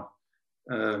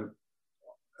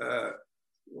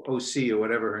 OC or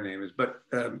whatever her name is, but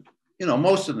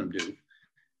most of them do.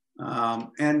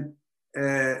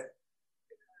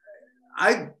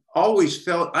 I always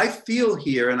I feel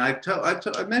here, and I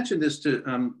mentioned this to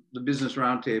the Business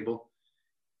Roundtable,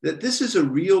 that this is a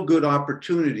real good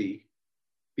opportunity,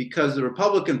 because the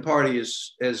Republican Party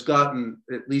has gotten,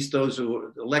 at least those who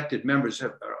are elected members,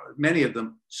 many of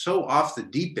them, so off the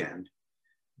deep end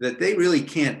that they really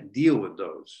can't deal with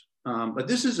those. But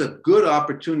this is a good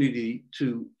opportunity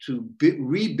to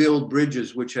rebuild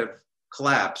bridges which have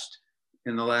collapsed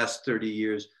in the last 30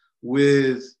 years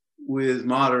with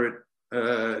moderate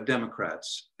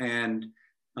Democrats, and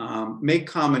make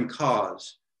common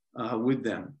cause with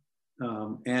them.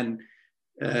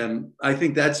 I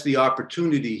think that's the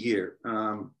opportunity here,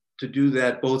 to do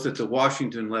that both at the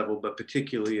Washington level, but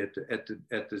particularly at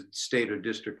the state or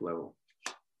district level.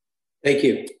 Thank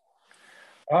you.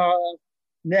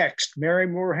 Next, Mary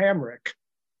Moore Hamrick.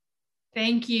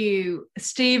 Thank you,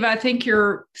 Steve. I think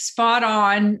you're spot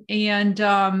on. And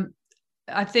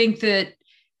I think that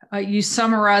you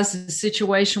summarized the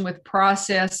situation with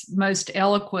process most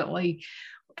eloquently.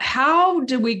 How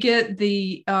do we get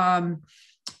the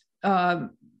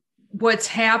what's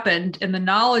happened and the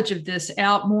knowledge of this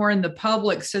out more in the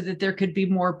public, so that there could be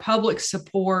more public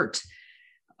support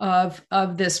of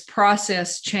this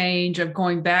process change of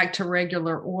going back to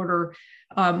regular order?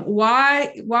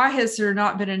 Why has there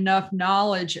not been enough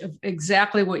knowledge of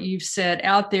exactly what you've said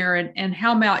out there, and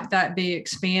how might that be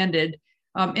expanded,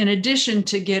 in addition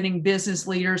to getting business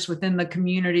leaders within the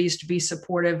communities to be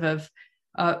supportive of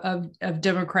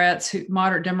Democrats,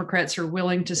 moderate Democrats who are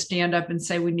willing to stand up and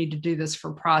say we need to do this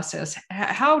for process?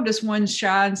 How does one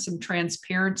shine some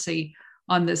transparency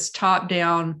on this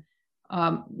top-down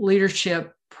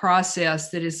leadership process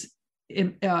that is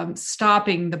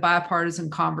stopping the bipartisan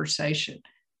conversation?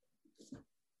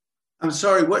 I'm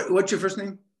sorry, what's your first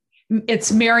name?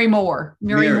 It's Mary Moore.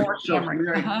 Mary Moore. So,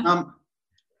 Mary,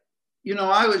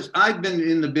 I've been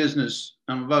in the business,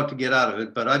 I'm about to get out of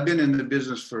it, but I've been in the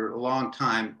business for a long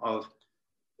time of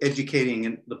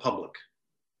educating the public,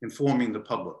 informing the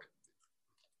public.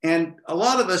 And a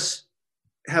lot of us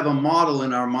have a model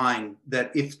in our mind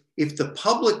that if the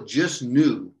public just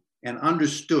knew and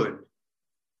understood,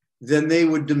 then they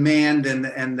would demand and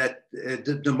that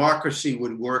the democracy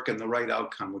would work and the right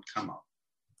outcome would come up.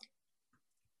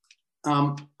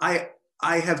 I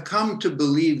have come to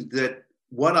believe that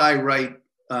what I write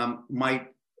might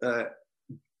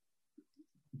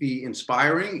be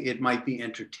inspiring, it might be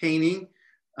entertaining,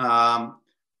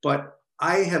 but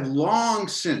I have long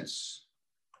since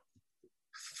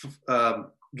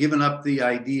given up the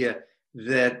idea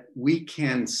that we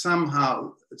can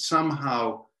somehow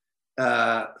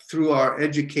through our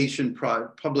education,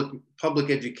 public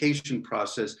education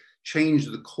process, change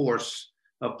the course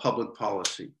of public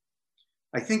policy.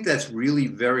 I think that's really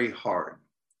very hard.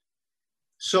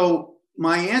 So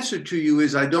my answer to you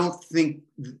is, I don't think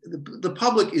the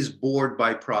public is bored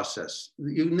by process.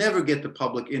 You never get the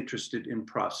public interested in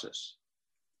process.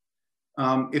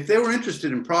 If they were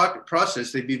interested in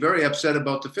process, they'd be very upset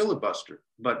about the filibuster.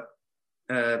 But,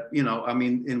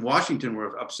 in Washington,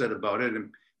 we're upset about it,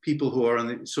 and people who are on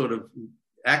the sort of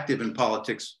active in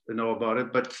politics know about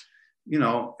it. But,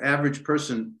 average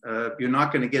person, you're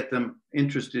not going to get them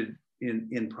interested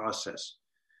in process.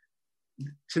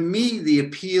 To me, the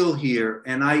appeal here,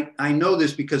 and I know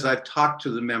this because I've talked to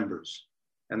the members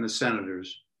and the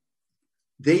senators,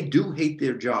 they do hate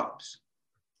their jobs.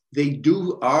 They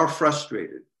are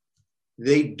frustrated.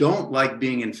 They don't like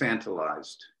being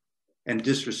infantilized and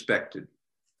disrespected.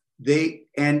 The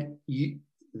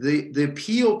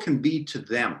appeal can be to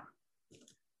them.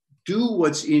 Do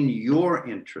what's in your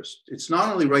interest. It's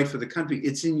not only right for the country,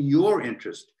 it's in your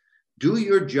interest. Do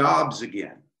your jobs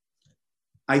again.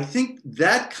 I think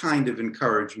that kind of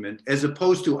encouragement, as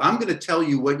opposed to, I'm going to tell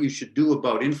you what you should do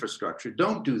about infrastructure.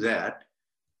 Don't do that.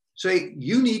 Say,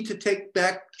 you need to take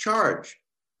back charge.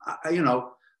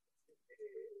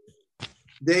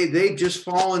 They've just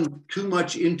fallen too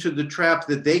much into the trap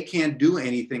that they can't do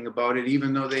anything about it,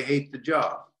 even though they hate the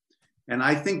job. And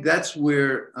I think that's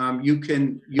where you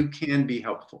can be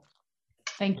helpful.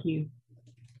 Thank you.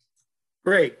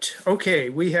 Great. Okay,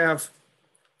 we have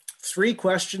 3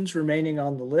 questions remaining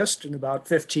on the list in about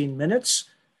 15 minutes.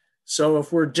 So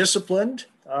if we're disciplined,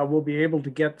 we'll be able to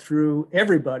get through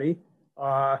everybody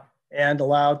and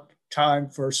allow time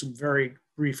for some very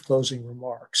brief closing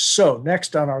remarks. So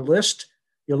next on our list,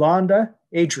 Yolanda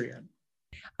Adrian.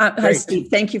 Hi, Steve.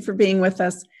 Thank you for being with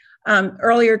us.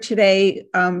 Earlier today,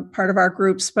 part of our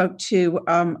group spoke to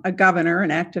a governor,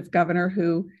 an active governor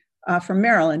who from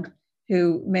Maryland,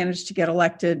 who managed to get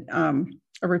elected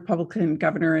a Republican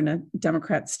governor in a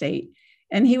Democrat state.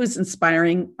 And he was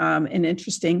inspiring and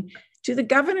interesting. Do the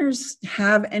governors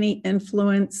have any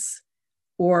influence,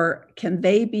 or can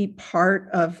they be part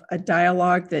of a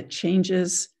dialogue that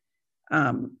changes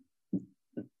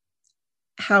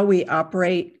how we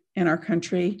operate in our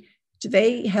country? Do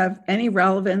they have any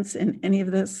relevance in any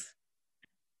of this?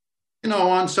 You know,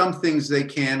 on some things they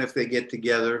can if they get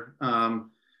together.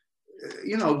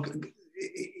 You know,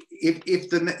 if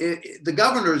the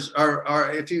governors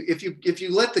are if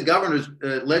you let the governors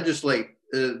legislate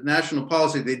national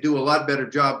policy, they do a lot better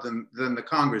job than the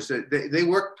Congress. They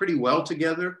work pretty well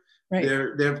together. Right.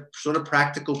 They're sort of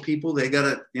practical people. They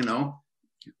gotta, you know.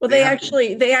 Well, they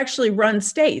actually run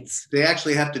states. They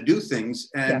actually have to do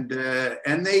things, and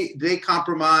they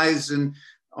compromise and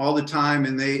all the time,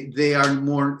 and they are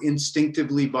more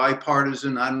instinctively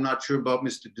bipartisan. I'm not sure about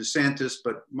Mr. DeSantis,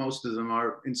 but most of them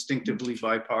are instinctively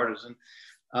bipartisan.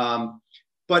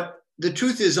 But the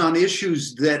truth is, on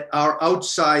issues that are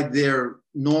outside their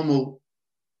normal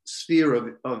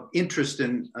sphere of interest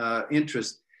and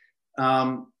interest,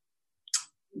 you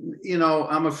know,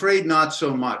 I'm afraid not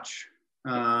so much.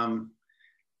 And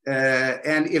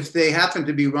if they happen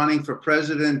to be running for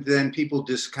president, then people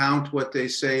discount what they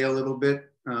say a little bit.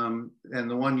 And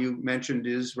the one you mentioned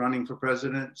is running for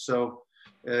president. So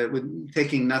with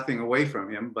taking nothing away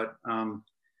from him, but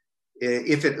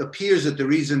if it appears that the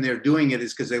reason they're doing it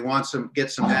is because they want get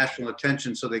some national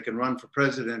attention so they can run for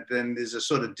president, then there's a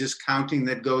sort of discounting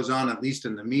that goes on, at least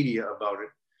in the media, about it.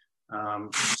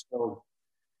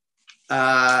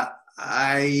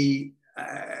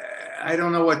 I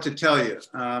don't know what to tell you.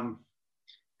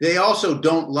 They also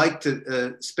don't like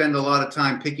to spend a lot of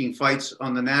time picking fights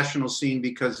on the national scene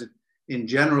because it, in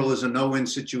general, is a no-win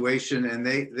situation, and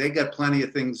they got plenty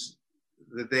of things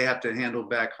that they have to handle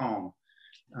back home.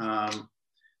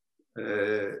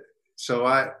 So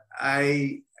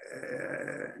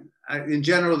in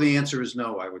general, the answer is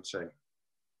no, I would say.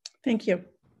 Thank you.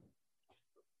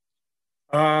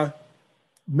 Mel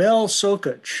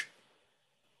Sokich.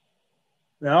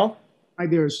 Mel? Hi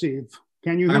there, Steve.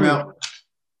 Can you hear me? Mel.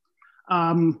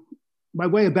 By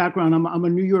way of background, I'm a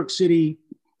New York City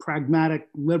pragmatic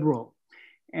liberal,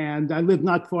 and I live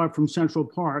not far from Central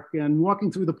Park. And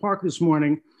walking through the park this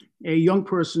morning, a young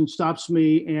person stops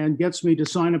me and gets me to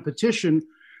sign a petition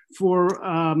for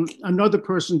another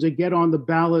person to get on the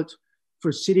ballot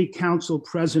for city council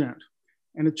president.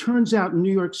 And it turns out in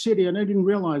New York City, and I didn't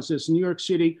realize this, in New York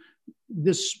City,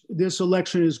 this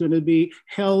election is going to be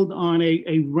held on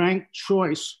a ranked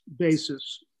choice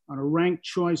basis, And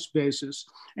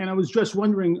I was just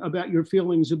wondering about your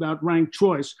feelings about ranked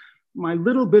choice. My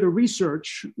little bit of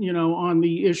research, on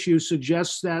the issue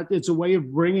suggests that it's a way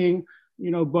of bringing,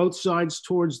 both sides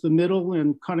towards the middle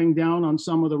and cutting down on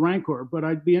some of the rancor. But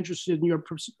I'd be interested in your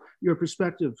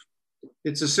perspective.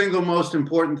 It's the single most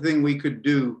important thing we could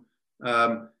do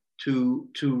to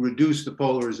reduce the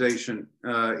polarization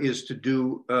is to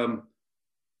do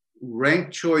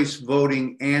ranked choice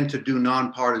voting and to do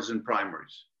nonpartisan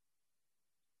primaries.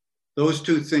 Those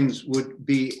two things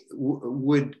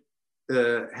would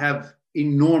have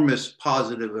enormous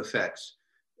positive effects.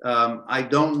 I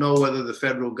don't know whether the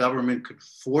federal government could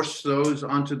force those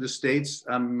onto the states.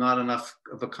 I'm not enough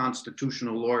of a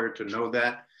constitutional lawyer to know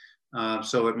that.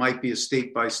 So it might be a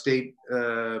state by state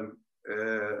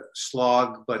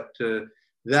slog, but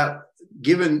that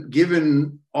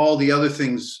given all the other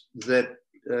things that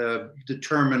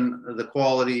determine the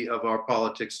quality of our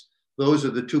politics, those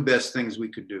are the two best things we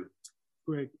could do.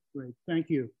 Great. Thank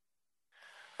you.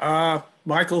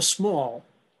 Michael Small.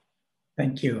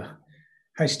 Thank you.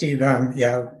 Hi, Steve.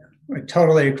 I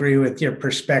totally agree with your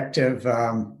perspective.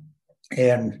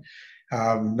 And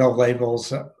No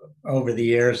Labels over the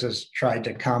years has tried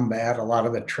to combat a lot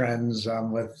of the trends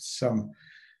with some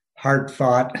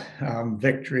hard-fought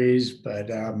victories. But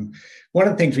one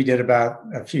of the things we did about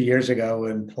a few years ago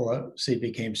when Pelosi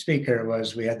became Speaker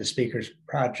was we had the Speaker's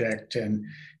Project and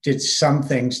did some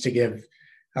things to give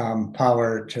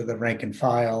power to the rank and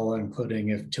file, including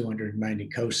if 290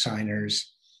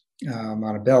 co-signers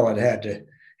on a bill, it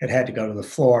had to go to the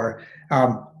floor.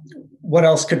 What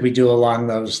else could we do along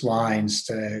those lines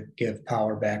to give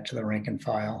power back to the rank and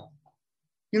file?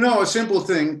 A simple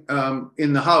thing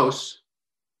in the House,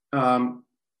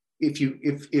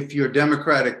 if your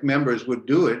Democratic members would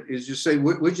do it, is just say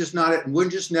we're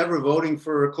just never voting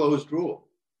for a closed rule,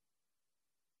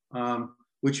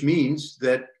 which means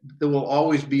that there will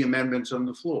always be amendments on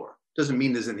the floor. Doesn't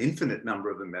mean there's an infinite number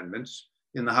of amendments.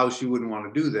 In the House, you wouldn't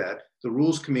want to do that. The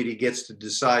Rules Committee gets to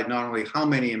decide not only how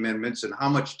many amendments and how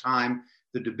much time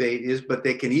the debate is, but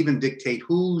they can even dictate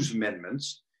whose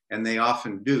amendments. and they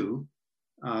often do.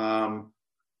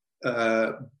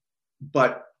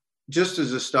 But just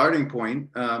as a starting point,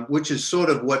 which is sort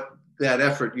of what that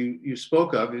effort you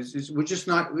spoke of is we're just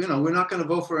not, we're not going to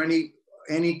vote for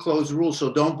any closed rules,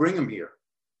 so don't bring them here.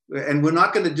 And we're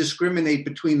not going to discriminate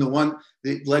between the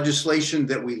legislation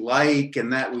that we like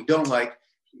and that we don't like.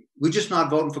 We're just not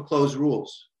voting for closed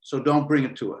rules, so don't bring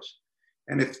it to us.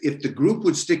 And if the group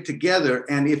would stick together,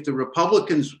 and if the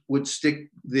Republicans would stick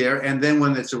there, and then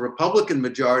when it's a Republican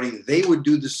majority, they would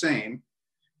do the same,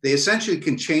 they essentially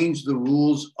can change the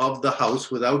rules of the House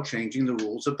without changing the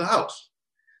rules of the House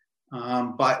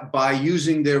by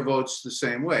using their votes the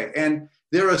same way. And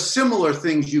there are similar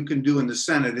things you can do in the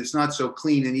Senate. It's not so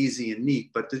clean and easy and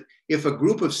neat, but if a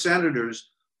group of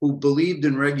senators who believed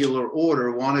in regular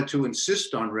order wanted to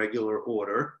insist on regular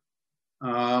order,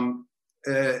 and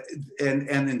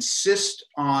insist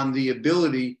on the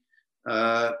ability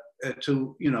to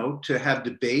have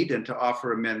debate and to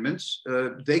offer amendments,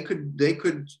 they could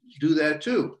do that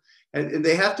too, and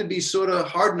they have to be sort of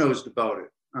hard-nosed about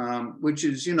it, which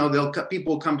is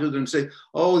people come to them and say,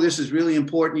 "Oh, this is really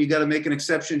important. You got to make an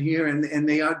exception here," and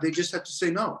they just have to say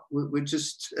no. We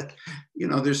just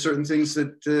there's certain things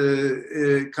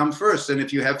that come first, and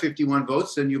if you have 51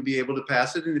 votes, then you'll be able to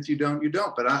pass it, and if you don't, you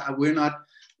don't. But we're not.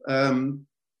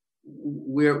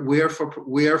 We're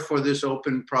for this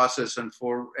open process and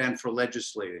for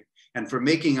legislating and for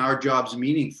making our jobs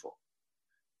meaningful.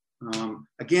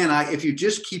 Again, if you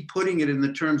just keep putting it in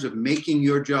the terms of making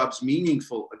your jobs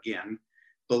meaningful again,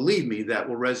 believe me, that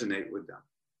will resonate with them.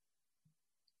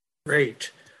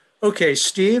 Great. Okay,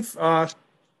 Steve,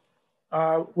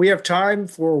 we have time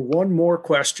for one more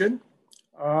question,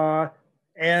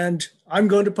 and I'm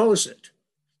going to pose it.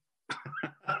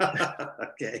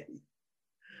 Okay.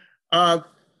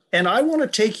 And I want to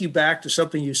take you back to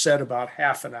something you said about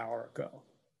half an hour ago,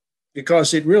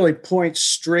 because it really points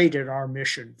straight at our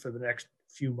mission for the next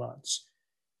few months.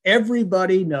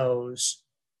 Everybody knows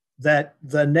that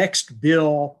the next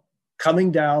bill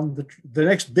coming down, the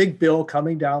next big bill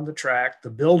coming down the track, the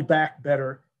Build Back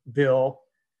Better bill,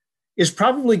 is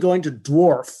probably going to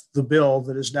dwarf the bill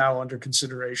that is now under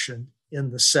consideration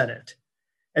in the Senate.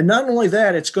 And not only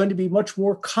that, it's going to be much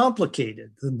more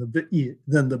complicated than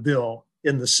the bill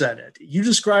in the Senate. You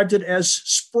described it as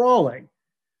sprawling.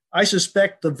 I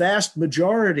suspect the vast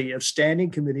majority of standing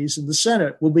committees in the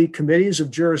Senate will be committees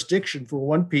of jurisdiction for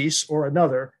one piece or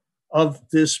another of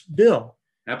this bill.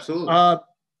 Absolutely.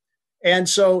 And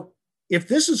so if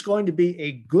this is going to be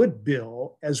a good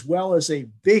bill as well as a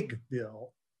big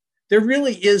bill, there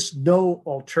really is no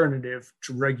alternative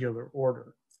to regular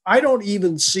order. I don't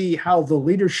even see how the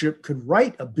leadership could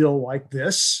write a bill like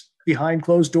this behind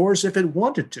closed doors if it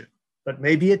wanted to, but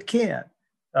maybe it can.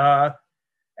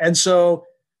 And so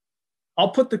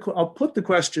I'll put the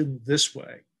question this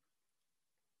way.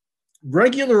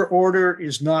 Regular order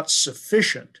is not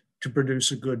sufficient to produce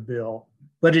a good bill,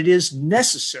 but it is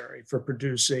necessary for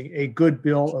producing a good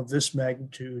bill of this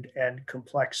magnitude and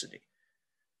complexity.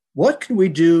 What can we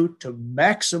do to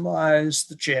maximize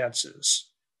the chances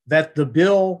that the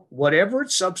bill, whatever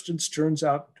its substance turns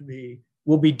out to be,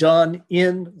 will be done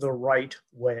in the right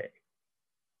way?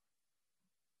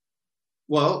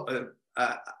 Well,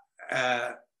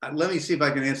 let me see if I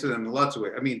can answer them in lots of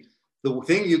ways. I mean, the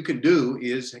thing you can do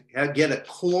is get a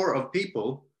core of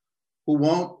people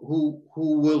who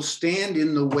will stand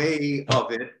in the way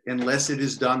of it unless it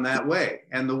is done that way.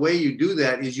 And the way you do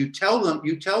that is you tell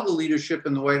the leadership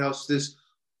in the White House this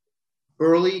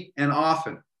early and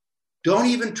often. Don't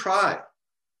even try,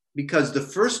 because the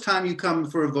first time you come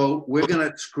for a vote, we're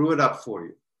going to screw it up for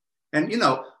you. And,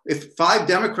 if 5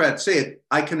 Democrats say it,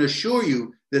 I can assure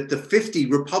you that the 50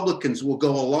 Republicans will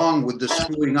go along with the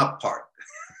screwing up part.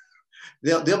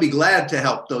 They'll be glad to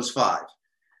help those 5.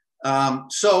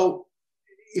 So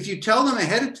if you tell them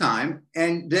ahead of time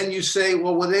and then you say,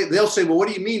 they'll say, well, what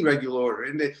do you mean regular order?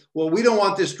 And we don't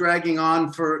want this dragging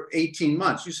on for 18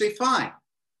 months. You say, fine.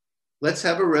 Let's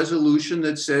have a resolution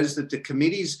that says that the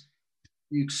committees,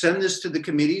 you send this to the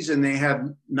committees and they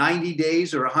have 90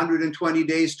 days or 120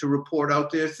 days to report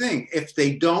out their thing. If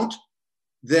they don't,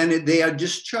 then they are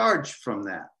discharged from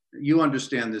that. You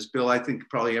understand this, Bill. I think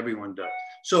probably everyone does.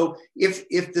 So if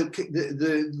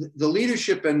the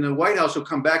leadership and the White House will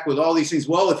come back with all these things,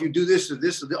 well, if you do this or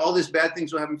this, all these bad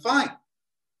things will happen, fine.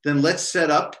 Then let's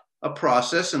set up a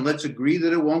process and let's agree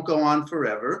that it won't go on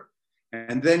forever.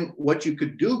 And then what you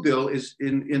could do, Bill, is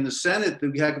in the Senate,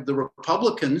 the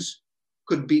Republicans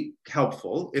could be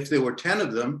helpful. If there were 10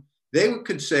 of them, they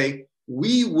could say,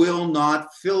 we will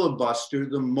not filibuster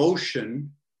the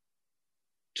motion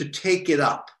to take it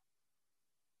up.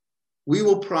 we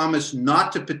will promise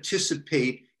not to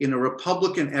participate in a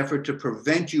Republican effort to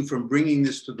prevent you from bringing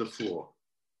this to the floor.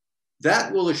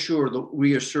 That will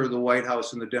reassure the White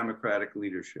House and the Democratic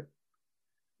leadership.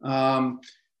 Then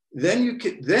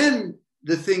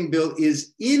the thing, Bill,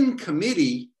 is in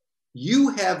committee, you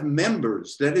have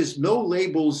members, that is no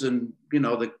labels and,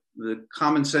 the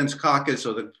Common Sense Caucus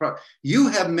you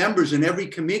have members in every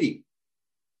committee.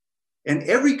 And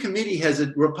every committee has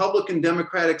a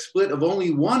Republican-Democratic split of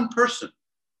only one person.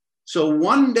 So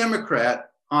one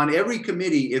Democrat on every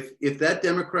committee, if that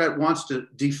Democrat wants to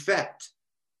defect,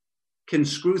 can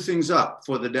screw things up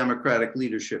for the Democratic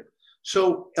leadership.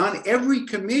 So on every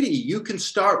committee, you can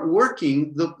start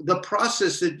working the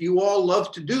process that you all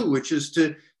love to do, which is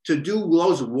to do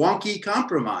those wonky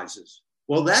compromises.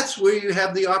 Well, that's where you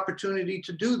have the opportunity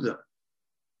to do them.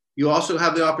 You also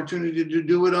have the opportunity to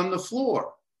do it on the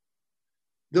floor.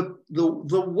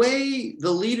 The way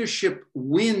the leadership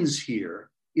wins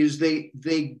here is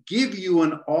they give you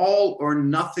an all or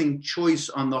nothing choice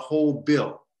on the whole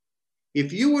bill.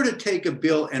 If you were to take a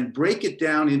bill and break it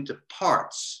down into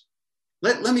parts,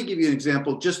 let me give you an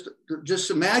example. Just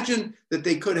imagine that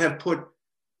they could have put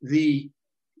the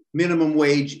minimum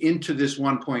wage into this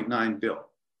 1.9 bill.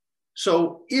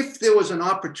 So if there was an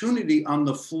opportunity on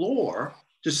the floor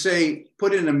to say,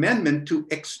 put an amendment to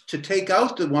take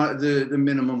out the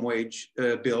minimum wage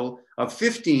bill of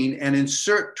 $15 and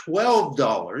insert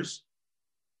 $12,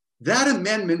 that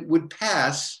amendment would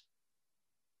pass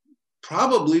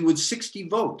probably with 60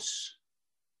 votes,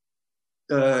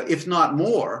 if not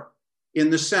more, in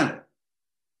the Senate.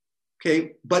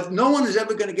 Okay, but no one is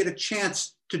ever going to get a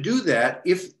chance to do that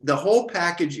if the whole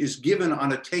package is given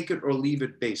on a take it or leave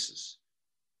it basis.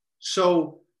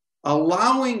 So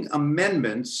allowing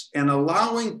amendments and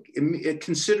allowing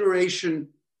consideration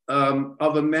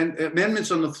of amendments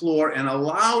on the floor and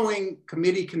allowing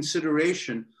committee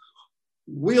consideration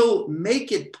will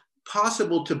make it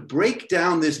possible to break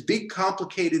down this big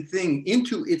complicated thing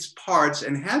into its parts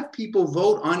and have people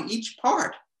vote on each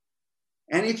part.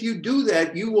 And if you do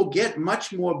that, you will get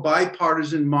much more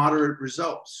bipartisan, moderate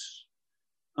results,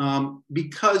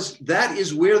 because that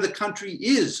is where the country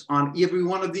is on every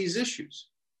one of these issues.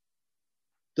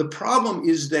 The problem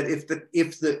is that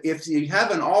if you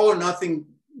have an all or nothing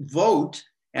vote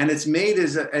and it's made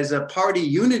as a party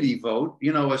unity vote,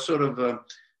 a sort of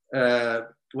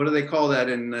what do they call that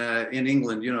in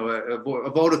England? A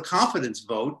vote of confidence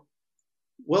vote.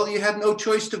 Well, you have no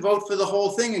choice to vote for the whole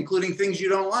thing, including things you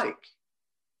don't like.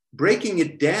 Breaking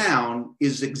it down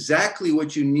is exactly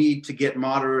what you need to get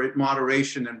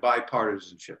moderation and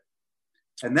bipartisanship.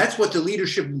 And that's what the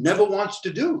leadership never wants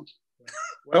to do,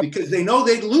 because they know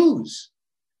they'd lose.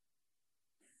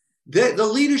 The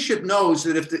leadership knows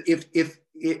that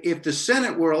if the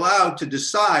Senate were allowed to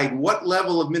decide what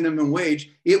level of minimum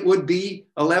wage, it would be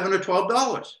 $11 or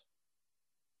 $12.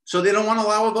 So they don't want to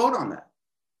allow a vote on that.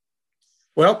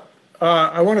 Well,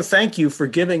 I want to thank you for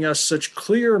giving us such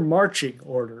clear marching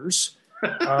orders.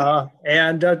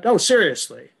 No,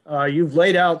 seriously, you've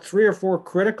laid out 3 or 4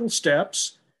 critical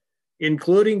steps,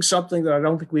 including something that I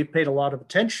don't think we've paid a lot of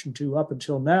attention to up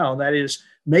until now, and that is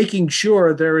making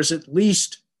sure there is at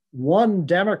least one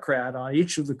Democrat on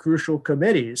each of the crucial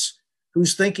committees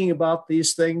who's thinking about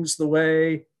these things the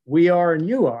way we are and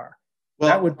you are. Well,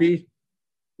 that would be...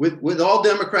 With all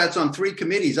Democrats on 3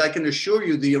 committees, I can assure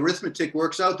you the arithmetic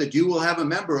works out that you will have a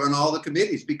member on all the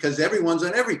committees, because everyone's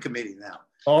on every committee now.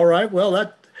 All right.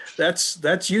 Well,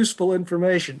 that's useful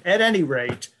information. At any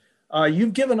rate,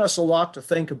 you've given us a lot to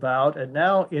think about. And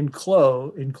now in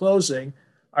closing,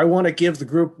 I want to give the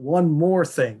group one more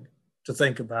thing to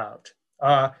think about.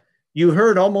 You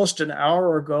heard almost an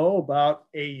hour ago about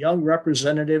a young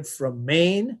representative from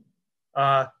Maine,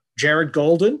 Jared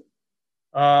Golden,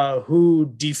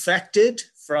 who defected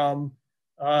from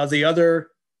the other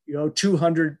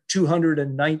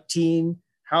 219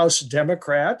 House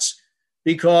Democrats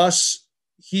because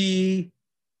he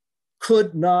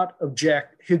could not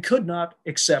accept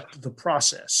the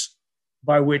process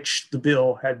by which the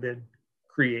bill had been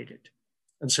created.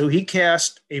 And so he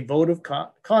cast a vote of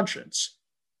conscience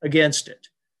against it.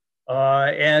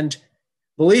 And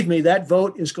believe me, that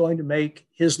vote is going to make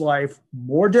his life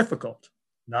more difficult,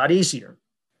 not easier.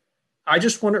 I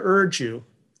just want to urge you,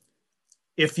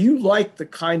 if you like the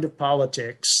kind of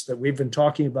politics that we've been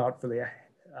talking about for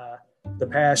the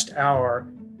past hour,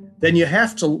 then you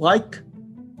have to like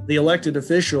the elected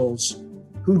officials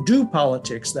who do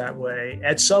politics that way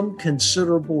at some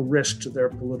considerable risk to their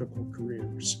political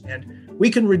careers. And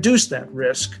we can reduce that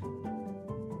risk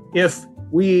if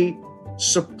we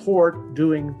support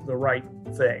doing the right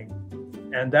thing.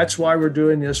 And that's why we're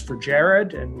doing this for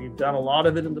Jared, and we've done a lot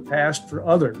of it in the past for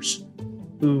others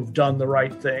who've done the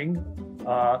right thing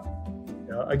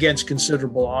against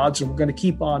considerable odds, and we're going to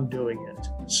keep on doing it.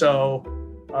 So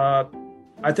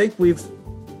I think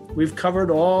we've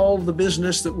covered all the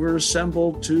business that we're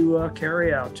assembled to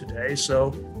carry out today. So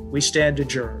we stand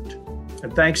adjourned.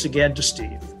 And thanks again to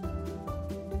Steve.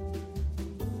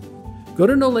 Go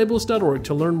to nolabels.org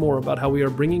to learn more about how we are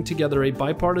bringing together a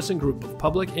bipartisan group of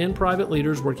public and private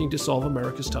leaders working to solve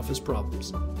America's toughest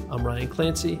problems. I'm Ryan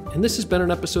Clancy, and this has been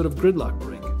an episode of Gridlock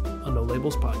Break, a No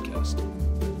Labels podcast.